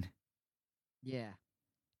off-screen. Yeah,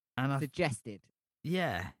 And suggested.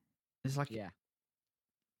 yeah, it's like, Yeah,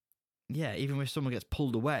 yeah, even if someone gets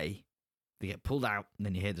pulled away, they get pulled out and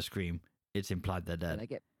then you hear the scream, it's implied they're and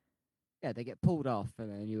dead. they get pulled off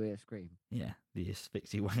and then you hear a scream. Yeah, the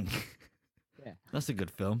asphyxie wank. Yeah. That's a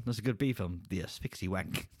good film. That's a good B film. The asphyxie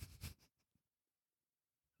wank.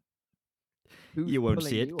 Who's You won't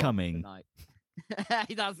pulling see it you off coming. tonight?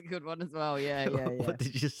 That's a good one as well. Yeah, yeah, yeah. What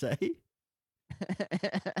did you say?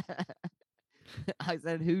 I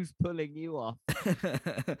said, "Who's pulling you off?"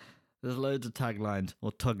 There's loads of taglines,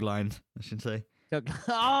 or tuglines, I should say.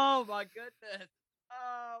 Oh my goodness!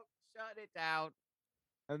 Oh, shut it down!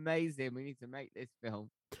 Amazing. We need to make this film.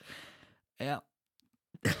 Yeah.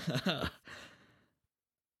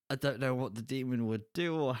 I don't know what the demon would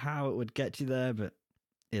do or how it would get you there, but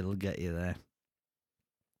it'll get you there.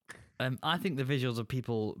 I think the visuals of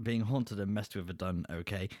people being haunted and messed with are done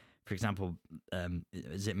okay. For example,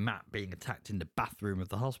 is it Matt being attacked in the bathroom of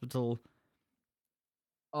the hospital?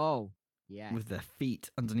 Oh, Yeah. with their feet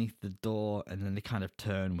underneath the door, and then they kind of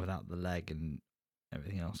turn without the leg, and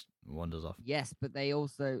everything else wanders off. Yes, but they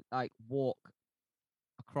also like walk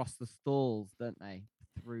across the stalls, don't they?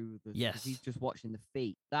 Through the 'cause Yes. he's just watching the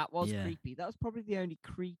feet. That was Yeah. creepy. That was probably the only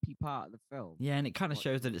creepy part of the film. Yeah, and it kind of What-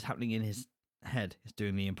 shows that it's happening in his head. It's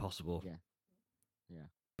doing the impossible. Yeah. Yeah. I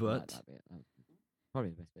like But that bit. That was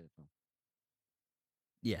probably the best bit of the film.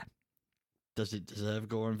 yeah, does it deserve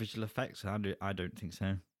gore and visual effects? I don't think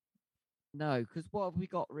so. No, because what have we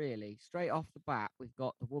got really? Straight off the bat, we've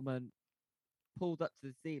got the woman pulled up to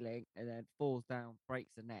the ceiling and then falls down,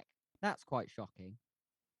 breaks her neck. That's quite shocking.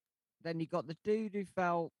 Then you got the dude who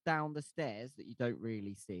fell down the stairs that you don't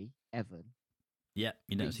really see, Evan. Yeah,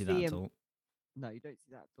 you But don't you see that see at him- all. No, you don't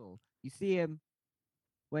see that at all. You see him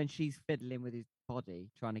when she's fiddling with his body,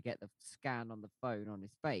 trying to get the scan on the phone on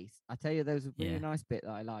his face. I tell you, there was a really Yeah. nice bit that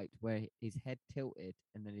I liked where his head tilted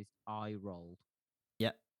and then his eye rolled.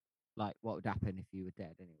 Yep. Like what would happen if you were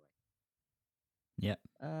dead anyway. Yep.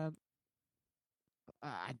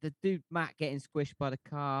 The dude Matt getting squished by the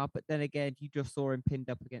car, but then again, you just saw him pinned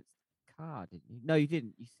up against the car, didn't you? No, you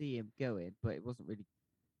didn't. You see him going, but it wasn't really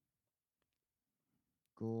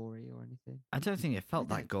gory or anything. I don't think it felt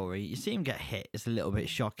No. that gory. You see him get hit. It's a little bit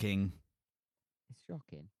shocking. It's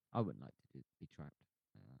shocking. I wouldn't like to be trapped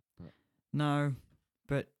like that, but No,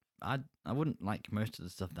 but I wouldn't like most of the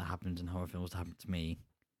stuff that happens in horror films to happen to me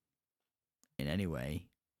in any way.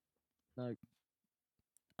 No.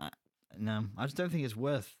 No, I just don't think it's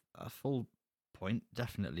worth a full point.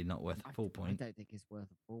 Definitely not worth a full I point. don't think it's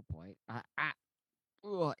worth a full point.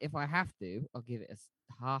 If I have to, I'll give it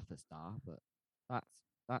half a star, but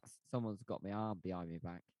that's someone's got my arm behind my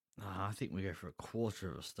back. I think we go for a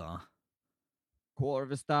quarter of a star. Quarter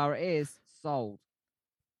of a star it is. Sold.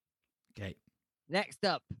 Okay. Next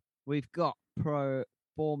up, we've got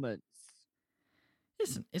performance.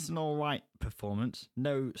 It's an all right performance.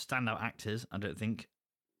 No standout actors, I don't think.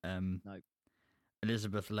 No.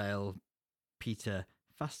 Elizabeth Lale, Peter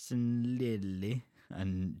Fasinelli,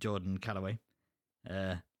 and Jordan Calloway.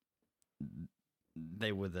 They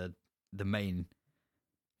were the main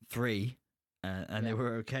three, and they Yeah.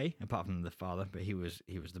 were okay, apart from the father, but he was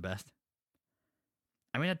the best.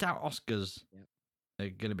 I mean, I doubt Oscars Yep. are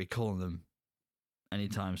going to be calling them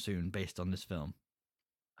anytime soon based on this film.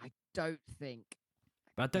 I don't think.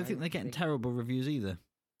 But I don't think they're getting think- terrible reviews either.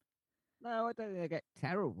 No, I don't think they get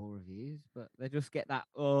terrible reviews, but they just get that,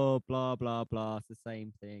 oh, blah, blah, blah. It's the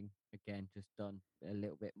same thing. Again, just done a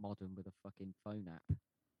little bit modern with a fucking phone app.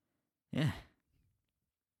 Yeah.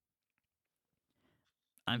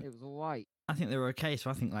 It was all right. I think they were okay, so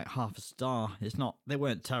I think like half a star. They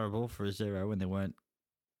weren't terrible for a 0 and they weren't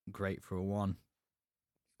great for a 1.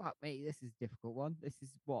 Fuck me, this is a difficult one. This is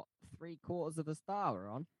what, 3/4 of a star we're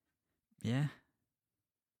on? Yeah.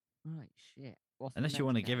 Right, shit. What's the Unless you next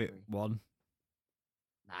want to give it category? 1.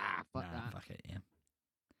 Nah, fuck Nah, that. fuck it, yeah.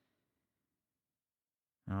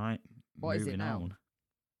 All right. What is it moving now? on.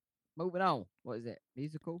 Moving on. What is it?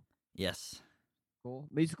 Musical Yes. score?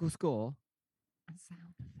 Musical score? And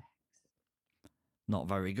sound effects. Not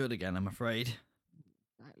very good again, I'm afraid.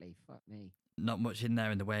 Exactly, fuck me. Not much in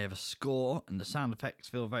there in the way of a score, and the sound effects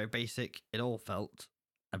feel very basic. It all felt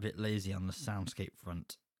a bit lazy on the soundscape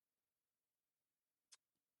front.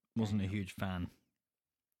 Wasn't a Damn. huge fan.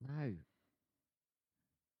 No,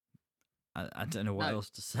 I don't know what No. else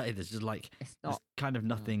to say. There's just like it's there's not. kind of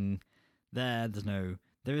nothing there.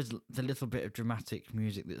 There is the little bit of dramatic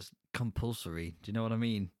music that's compulsory. Do you know what I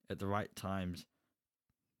mean? At the right times.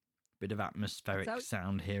 Bit of atmospheric tell-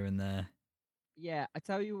 sound here and there. Yeah, I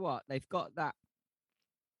tell you what, they've got that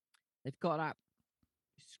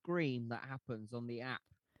scream that happens on the app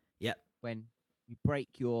Yep. when you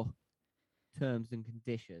break your terms and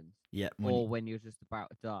conditions, Yep. or when you're just about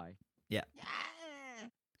to die. Yeah.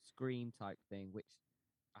 Scream type thing, which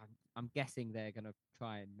I'm guessing they're gonna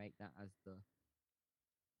try and make that as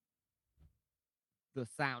the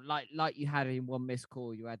sound, like you had in One Missed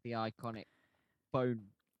Call. You had the iconic phone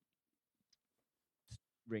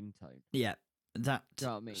ringtone. Yeah. That Do you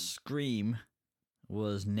know what I mean? scream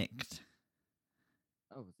was nicked.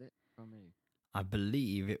 Oh, was it from you? I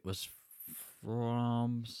believe it was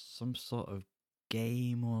from some sort of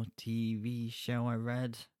game or TV show I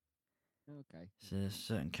read. Okay. It's a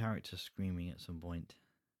certain character screaming at some point.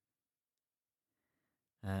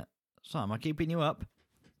 So am I keeping you up?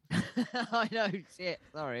 I know, shit.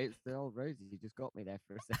 Sorry, it's the old Rosie. You just got me there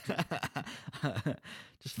for a second.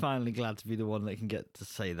 Just finally glad to be the one that can get to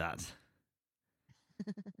say that.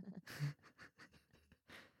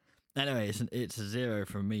 Anyway, it's a 0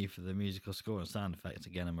 from me for the musical score and sound effects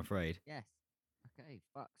again, I'm afraid. Yes. Okay. Okay,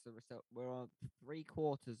 fuck. So we're on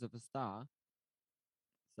 3/4 of a star.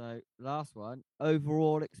 So last one,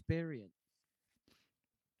 overall experience.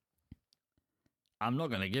 I'm not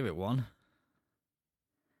going to give it one.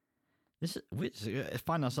 We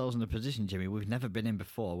find ourselves in a position, Jimmy, we've never been in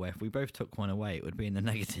before, where if we both took one away, it would be in the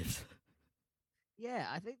negatives. Yeah,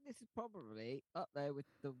 I think this is probably up there with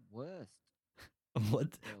the worst.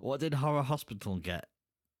 What did Horror Hospital get?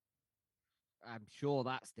 I'm sure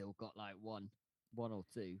that still got like one or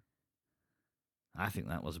two. I think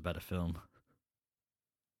that was a better film.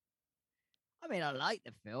 I mean, I like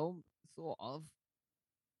the film, sort of.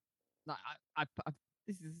 Like,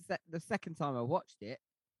 this is the second time I watched it,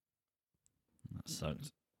 That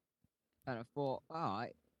sucked. and I thought,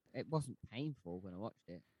 it wasn't painful when I watched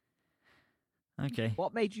it. Okay.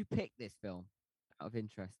 What made you pick this film? Out of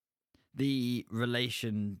interest. The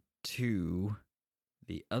relation to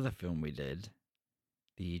the other film we did,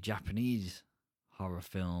 the Japanese horror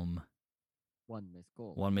film One missed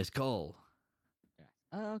call. One Missed Call. Yeah.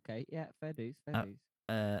 Oh, okay. Yeah, fair dues. Fair Uh,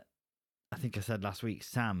 dues. I think I said last week,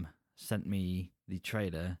 Sam sent me the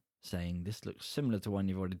trailer saying this looks similar to one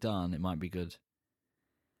you've already done. It might be good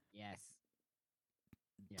Yes.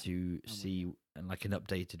 Yeah, to with see like an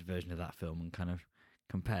updated version of that film and kind of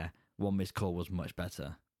compare. One Missed Call was much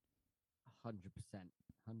better. 100%.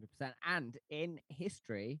 100%. And in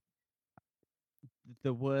history,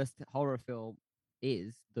 the worst horror film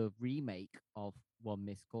is the remake of One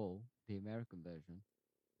Missed Call, the American version.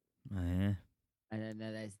 Oh, yeah. And then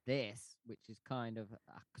there's this, which is kind of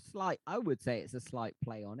a slight, I would say it's a slight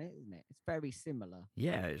play on it, isn't it? It's very similar.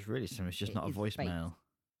 Yeah, it's really similar. It's just It not a is voicemail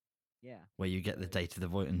Yeah. where you get the date of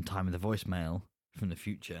the and time of the voicemail from the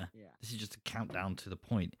future. Yeah. This is just a countdown to the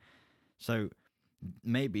point. So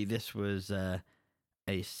maybe this was a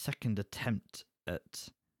second attempt at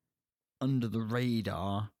under the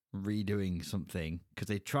radar redoing something, because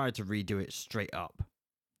they tried to redo it straight up.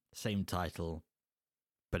 Same title,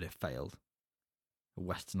 but it failed. A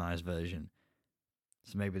westernized version.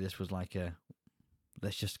 So maybe this was like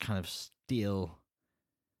let's just kind of steal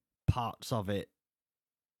parts of it,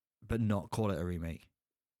 but not call it a remake.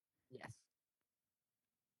 Yes.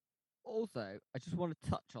 Also, I just want to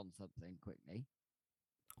touch on something quickly.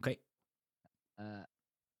 Okay.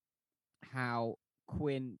 How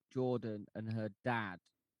Quinn Jordan and her dad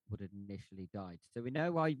would have initially died. So we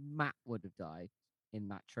know why Matt would have died in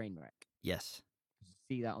that train wreck. Yes. You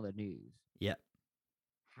see that on the news. Yep.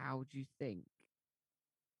 How do you think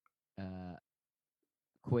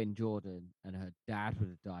Quinn Jordan and her dad would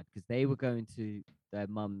have died? Because they were going to their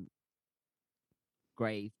mum's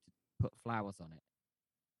grave to put flowers on it.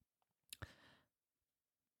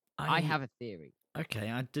 I have a theory. Okay,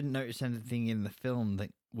 I didn't notice anything in the film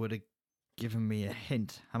that would have given me a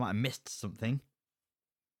hint. I might have missed something.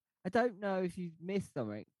 I don't know if you've missed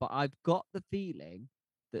something, but I've got the feeling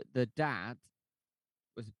that the dad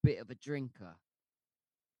was a bit of a drinker.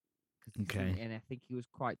 Okay. And I think he was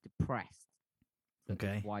quite depressed that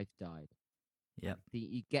Okay. his wife died. Yep.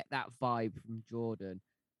 You get that vibe from Jordan,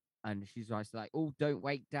 and she's like, "Oh, don't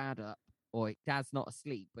wake Dad up," or "Dad's not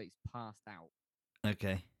asleep, but he's passed out."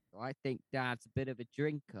 Okay. So I think Dad's a bit of a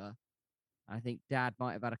drinker. I think Dad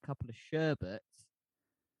might have had a couple of sherbets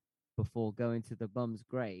before going to the mum's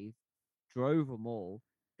grave. Drove them all.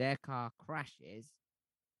 Their car crashes.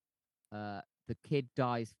 The kid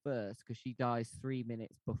dies first because she dies 3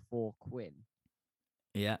 minutes before Quinn.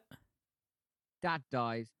 Yeah. Dad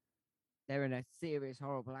dies. They're in a serious,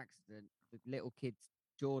 horrible accident. The little kid's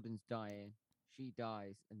Jordan's dying. She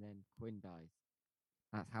dies, and then Quinn dies.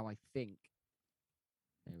 That's how I think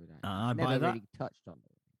they would act. I Never buy that. really touched on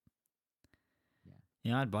it.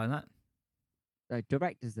 Yeah, I'd buy that. So,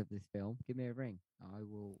 directors of this film, give me a ring. I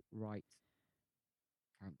will write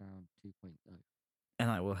Countdown 2.0. And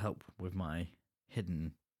that will help with my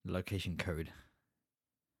hidden location code.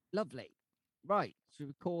 Lovely. Right. Should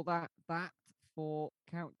we call that for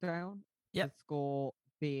Countdown? Yep. The score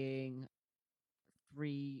being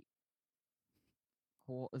 3/4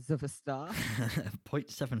 of a star.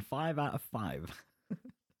 0.75 out of 5.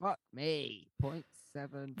 Fuck me.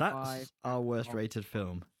 0.75. That's our worst of- rated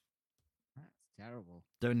film. That's terrible.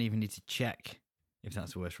 Don't even need to check if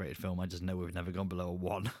that's the worst rated film. I just know we've never gone below a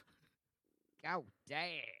 1. God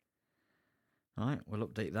damn. All right, we'll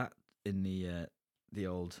update that in the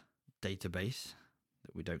old database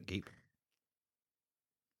that we don't keep.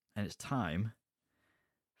 And it's time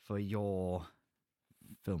for your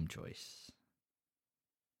film choice.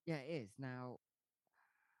 Yeah, it is. Now,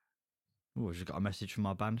 Oh, we've just got a message from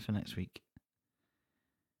our band for next week.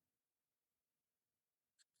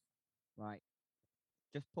 right.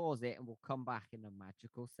 Just pause it and we'll come back in a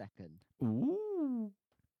magical second. Ooh.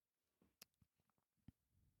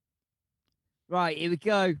 Right, here we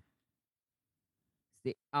go. It's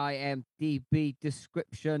the IMDb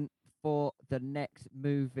description for the next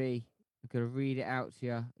movie. I'm gonna read it out to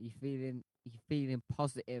you. Are you feeling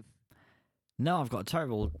positive? No, I've got a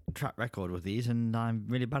terrible track record with these, and I'm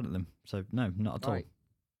really bad at them. So no, not at all. Right.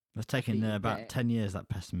 It's taken you'll get about it. 10 years, that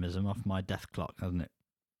pessimism, off my death clock, hasn't it?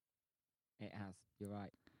 It has. You're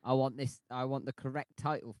right. I want the correct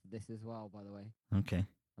title for this as well, by the way. Okay.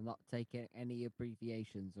 I'm not taking any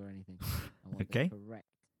abbreviations or anything. I want Okay. the correct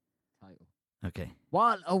title. Okay.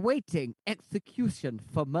 While awaiting execution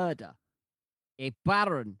for murder, a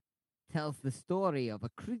baron tells the story of a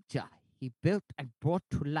creature he built and brought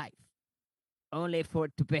to life, only for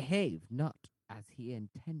it to behave not as he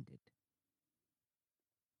intended.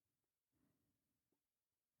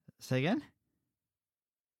 Say again?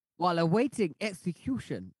 While awaiting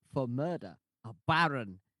execution for murder, a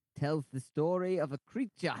baron tells the story of a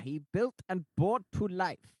creature he built and brought to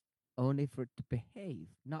life, only for it to behave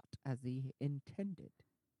not as he intended.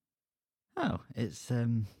 Oh, it's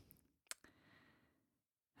so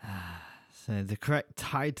the correct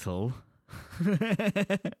title.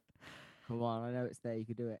 Come on, I know it's there. You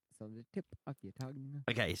can do it. It's on the tip of your tongue.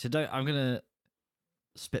 Okay, so I'm gonna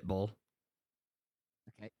spitball.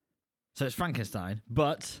 Okay. So it's Frankenstein,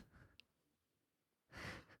 but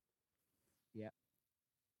Yep.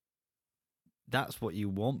 That's what you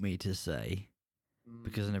want me to say,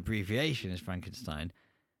 because an abbreviation is Frankenstein,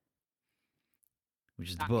 which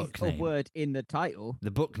is the book is a name. word in the title.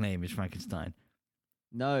 The book name is Frankenstein.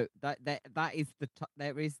 No, that is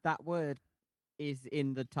there is that word is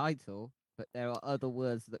in the title, but there are other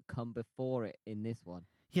words that come before it in this one.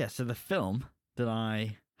 Yeah, so the film that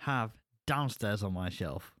I have downstairs on my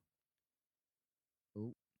shelf,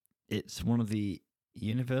 Ooh. it's one of the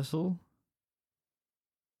Universal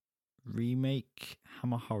remake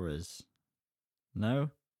Hammer Horrors. No?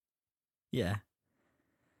 Yeah.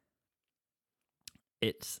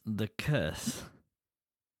 It's The Curse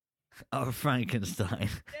of Frankenstein.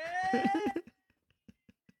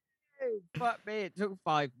 Fuck me, it took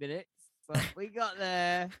 5 minutes, but we got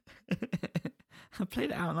there. I played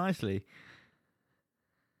it out nicely.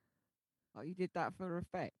 Oh, you did that for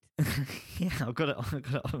effect? Yeah, I've got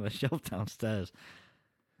it on my shelf downstairs.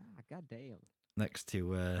 Ah, God damn. Next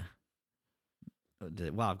to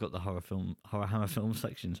I've got the horror Hammer film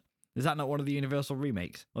sections. Is that not one of the Universal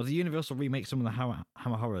remakes? Or the Universal remake some of the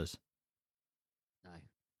Hammer Horrors? No.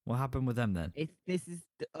 What happened with them then? This is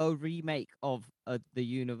a remake of the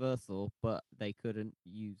Universal, but they couldn't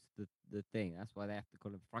use the thing. That's why they have to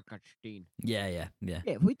call him Frankenstein. Yeah. Yeah,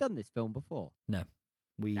 have we done this film before?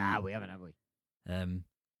 We Nah, we haven't, have we?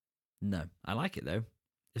 No. I like it though.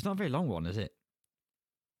 It's not a very long one, is it?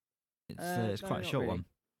 It's No, quite a not short really. one.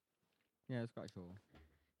 Yeah, it's quite short.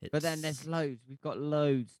 But then there's loads. We've got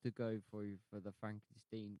loads to go through for the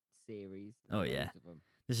Frankenstein series. Oh, yeah. Loads of 'em.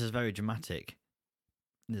 This is very dramatic.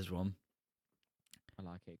 This one. I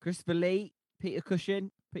like it. Christopher Lee, Peter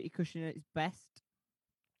Cushing at his best.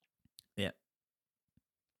 Yeah.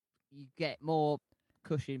 You get more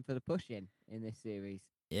Cushing for the pushing in this series.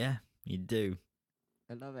 Yeah, you do.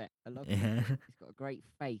 I love it. I love Yeah. it. He's got a great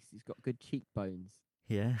face. He's got good cheekbones.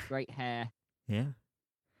 Yeah. Great hair. Yeah.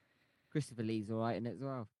 Christopher Lee's all right in it as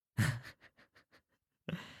well.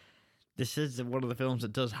 This is one of the films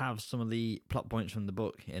that does have some of the plot points from the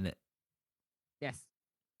book in it. Yes.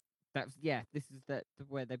 This is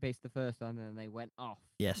where they based the first one, and then they went off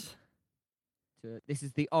Yes. to. This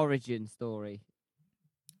is the origin story.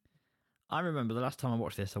 I remember the last time I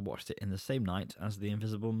watched this, I watched it in the same night as The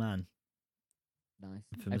Invisible Man. Nice.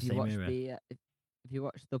 From Have the you same watched era. have you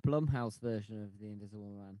watched the Blumhouse version of The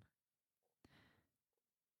Invisible Man?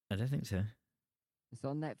 I don't think so. It's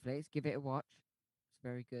on Netflix. Give it a watch. It's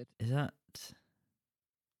very good. Is that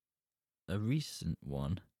a recent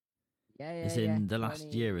one? Yeah, It's in the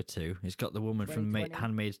last year or two. It's got the woman from 2020.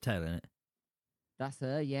 Handmaid's Tale in it. That's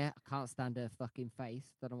her. Yeah, I can't stand her fucking face.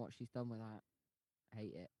 Don't know what she's done with that. I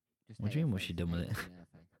hate it. Just What hate do you her mean, what's face. she done with Hate it? seeing her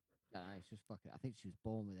face. No, it's just fucking. I think she was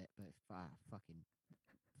born with it, but it's fucking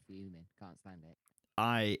fuming. Can't stand it.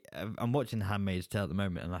 I'm watching Handmaid's Tale at the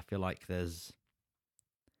moment, and I feel like there's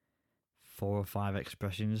 4 or 5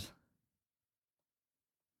 expressions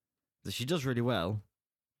that she does really well.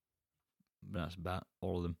 But that's about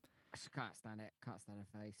all of them. I just can't stand it. Can't stand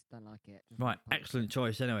her face. Don't like it. Just Right, punch excellent it.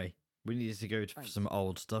 choice. Anyway, we needed to go for Thanks. some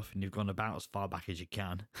old stuff, and you've gone about as far back as you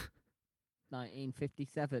can.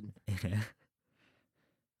 1957. Yeah.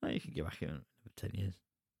 Well, you could go back in another 10 years,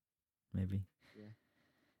 maybe. Yeah.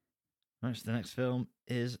 Right, so the next film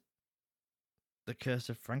is The Curse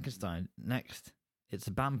of Frankenstein. Next, it's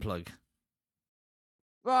a band plug.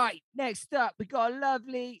 Right, next up, we got a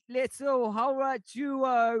lovely little horror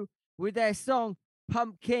duo with their song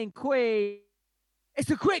Pumpkin Queen. It's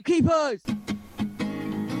the Crypt Keepers!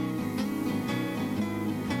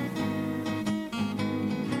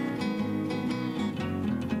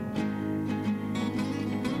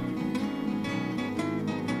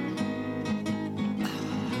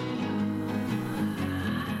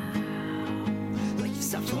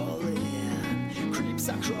 Leaves are falling, creeps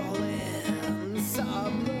are crawling,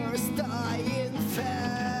 summer's dying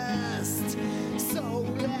fast. So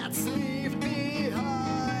let's leave behind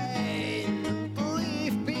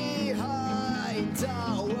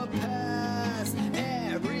our past.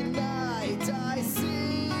 Every night I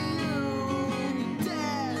see you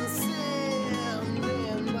dancing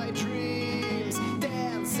in my dreams,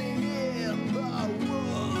 dancing in the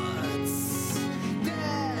woods,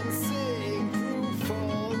 dancing through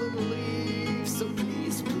fallen leaves. So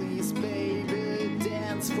please, please, baby,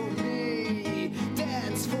 dance for me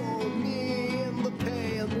in the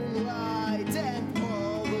pale moonlight. And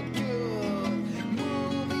all the good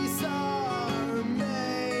movies are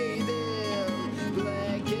made in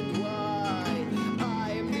black and white.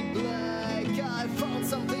 I am the black, I found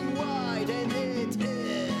something white, and it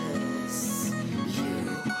is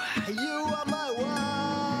you. You are my white.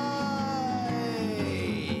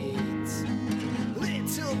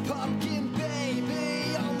 Little pumpkin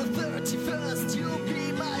baby, on the 31st you'll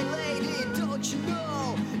be my lady. Don't you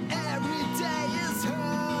know every day is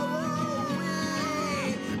Halloween?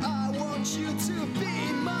 I want you to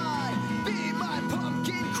be my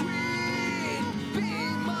pumpkin queen. Be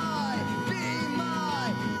my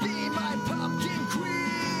pumpkin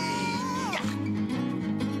queen. Yeah.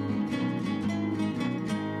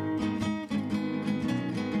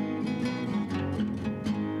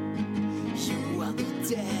 You are the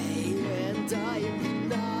day and I am the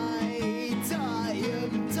night. I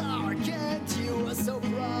am dark and you are so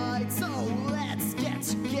bright. So let's get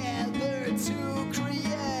together to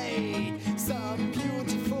create some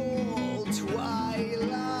beautiful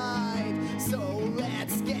twilight. So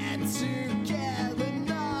let's get together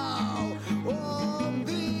now on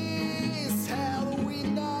this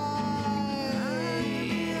Halloween night.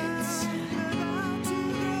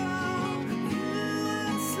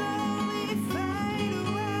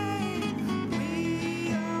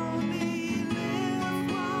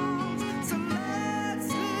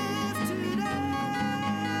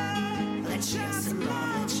 Let's share some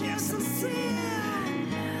love, let's share some sin.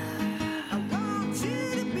 I want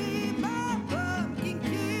you to be my pumpkin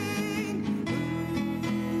king.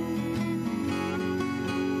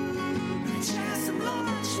 Let's share some love,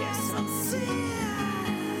 let's share some sin.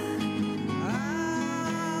 I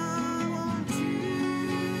want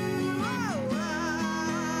you, I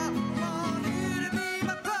want you to be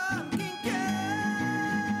my pumpkin king.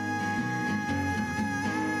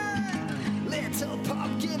 Little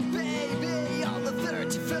pumpkin baby, on the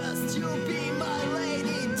 31st you'll be my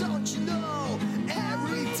lady. Don't you know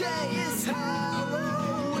every day is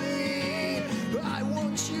Halloween? I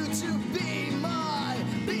want you to be my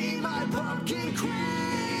pumpkin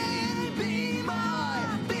queen. Be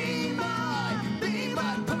my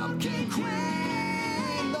pumpkin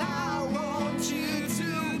queen. I want you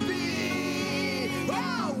to be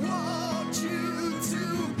my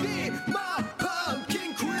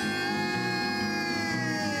pumpkin queen.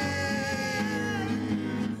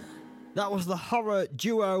 That was the horror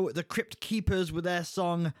duo, the Crypt Keepers, with their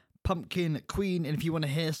song Pumpkin Queen. And if you want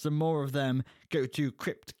to hear some more of them, go to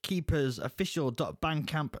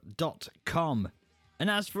cryptkeepersofficial.bandcamp.com. And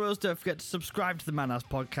as for us, don't forget to subscribe to the Man House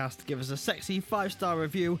Podcast, give us a sexy 5-star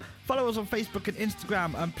review, follow us on Facebook and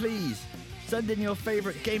Instagram, and please send in your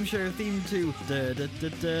favourite game show theme to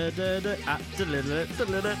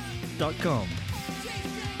 @.com.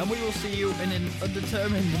 And we will see you in an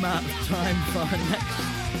undetermined amount of time for our next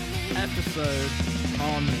episode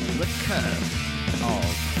on The Curse of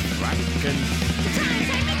Frankenstein.